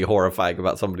 fundamentally horrifying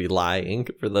about somebody lying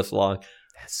for this long.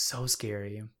 That's so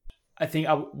scary. I think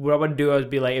what I would do, I would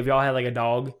be like, if y'all had like a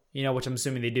dog, you know, which I'm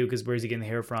assuming they do, because where's he getting the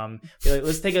hair from? Be like,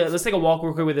 let's take a walk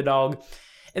real quick with the dog,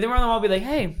 and then we're on the wall, be like,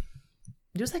 hey,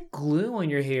 there's that glue on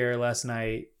your hair last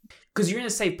night. Because you're in a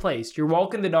safe place. You're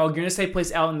walking the dog. You're in a safe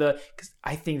place out in the... Because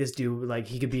I think this dude, like,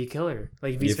 he could be a killer.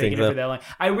 Like, if he's You think faking it so? for that long.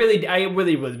 I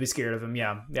really would be scared of him.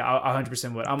 Yeah. Yeah, I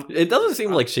 100% would. It doesn't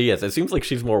seem like she is. It seems like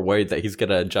she's more worried that he's going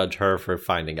to judge her for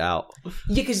finding out. Yeah,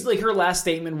 because, like, her last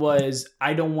statement was,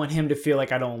 I don't want him to feel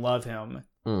like I don't love him.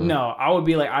 No, I would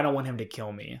be like, I don't want him to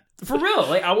kill me. For real.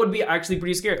 Like, I would be actually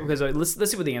pretty scared. Because like, let's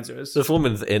see what the answer is. This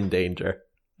woman's in danger.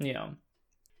 Yeah.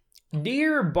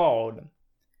 Dear Bald,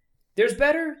 there's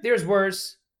better, there's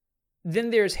worse, then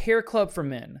there's Hair Club for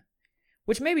Men,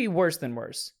 which may be worse than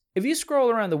worse. If you scroll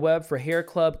around the web for Hair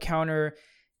Club counter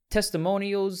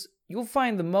testimonials, you'll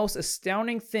find the most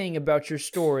astounding thing about your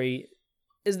story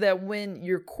is that when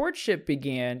your courtship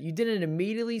began, you didn't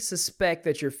immediately suspect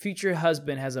that your future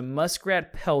husband has a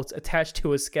muskrat pelt attached to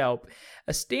his scalp.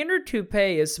 A standard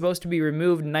toupee is supposed to be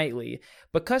removed nightly,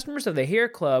 but customers of the Hair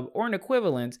Club or an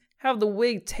equivalent have the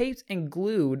wig taped and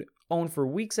glued on for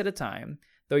weeks at a time.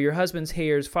 Though your husband's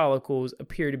hair's follicles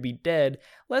appear to be dead,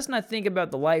 let's not think about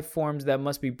the life forms that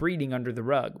must be breeding under the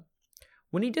rug.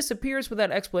 When he disappears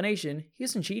without explanation, he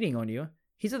isn't cheating on you.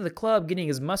 He's at the club getting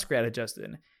his muskrat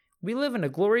adjusted. We live in a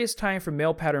glorious time for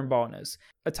male pattern baldness,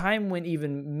 a time when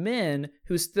even men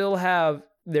who still have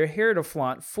their hair to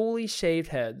flaunt fully shaved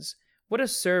heads. What a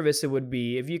service it would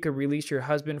be if you could release your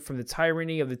husband from the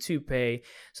tyranny of the toupee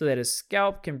so that his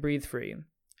scalp can breathe free.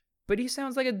 But he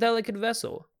sounds like a delicate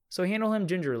vessel, so handle him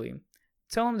gingerly.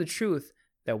 Tell him the truth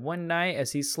that one night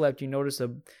as he slept you noticed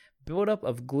a buildup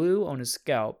of glue on his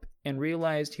scalp and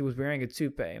realized he was wearing a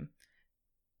toupee.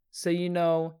 So you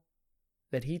know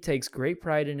that he takes great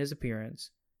pride in his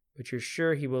appearance, but you're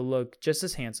sure he will look just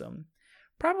as handsome.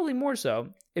 Probably more so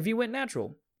if he went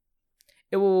natural.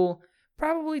 It will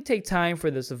probably take time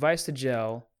for the device to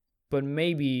gel, but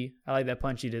maybe, I like that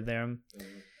punch you did there.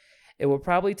 It will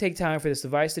probably take time for this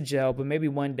device to gel, but maybe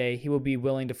one day he will be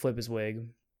willing to flip his wig.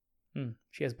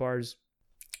 She has bars.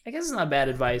 I guess it's not bad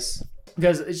advice.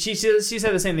 Because she said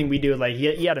the same thing we do. Like,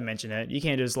 you had to mention it. You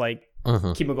can't just, like,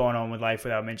 keep it going on with life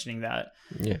without mentioning that.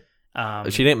 Yeah.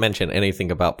 She didn't mention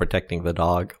anything about protecting the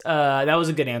dog. That was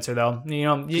a good answer, though. You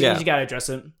know, you got to address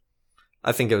it.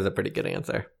 I think it was a pretty good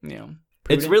answer. You know,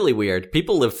 it's really weird.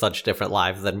 People live such different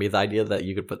lives than me. The idea that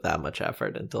you could put that much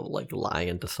effort into, like,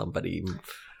 lying to somebody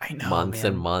I know, months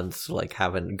man. and months, like,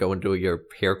 going to your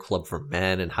hair club for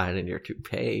men and hiding your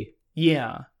toupee.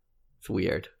 Yeah. It's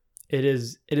weird. It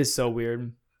is so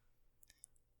weird.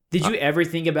 Did you ever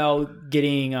think about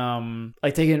getting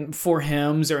like taking 4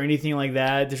 hymns or anything like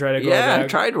that to try to go back? I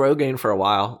tried Rogaine for a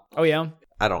while. Oh yeah.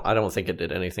 I don't think it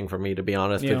did anything for me, to be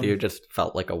honest with you. It just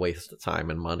felt like a waste of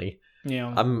time and money.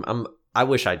 Yeah. I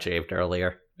wish I'd shaved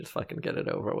earlier. Just fucking get it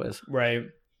over with. Right.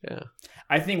 Yeah.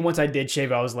 I think once I did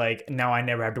shave, I was like, now I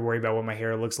never have to worry about what my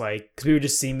hair looks like, because people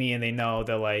just see me and they know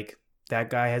that like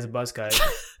that guy has a buzz cut.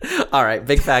 All right,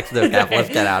 big facts, no cap. Let's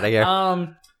get out of here.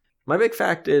 My My big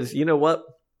fact is, you know what?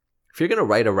 If you're going to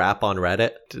write a rap on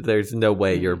Reddit, there's no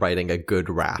way you're writing a good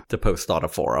rap to post on a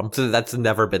forum. So that's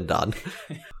never been done.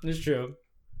 It's true.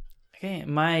 Okay,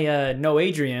 my no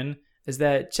Adrian is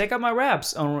that check out my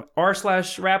raps on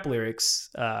r/rap lyrics.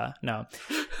 No.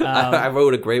 I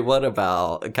wrote a great one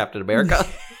about Captain America.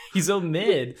 He's so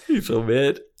mid. He's so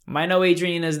mid. My no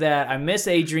Adrian is that I miss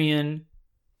Adrian.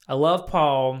 I love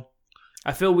Paul.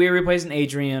 I feel weird replacing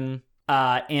Adrian.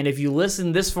 And if you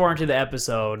listen this far into the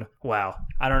episode, wow,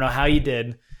 I don't know how you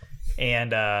did.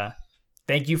 And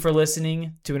thank you for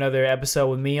listening to another episode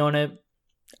with me on it.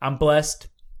 I'm blessed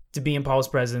to be in Paul's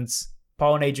presence.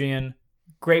 Paul and Adrian,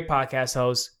 great podcast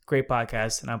hosts, great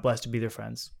podcast, and I'm blessed to be their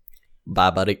friends.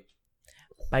 Bye, buddy.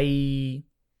 Bye.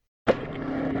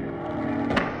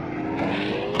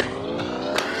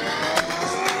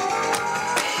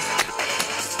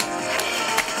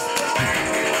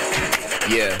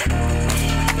 Yeah.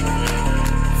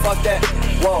 Fuck that.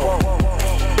 Whoa.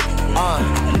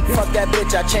 Fuck that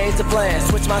bitch, I changed the plan.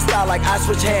 Switch my style like I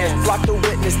switch hands. Block the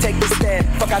witness, take the stand.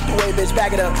 Fuck out the way, bitch,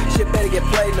 back it up. Shit better get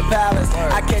played in the palace.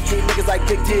 I can't treat niggas like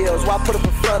big deals. Why put up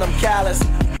in front, I'm callous.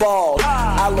 Bald,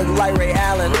 I look like Ray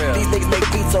Allen. These niggas make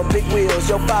beats on big wheels.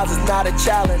 Your files is not a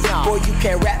challenge. Boy, you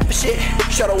can't rap for shit.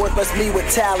 Shuttleworth must me with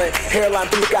talent. Hairline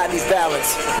blue got these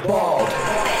balance. Bald.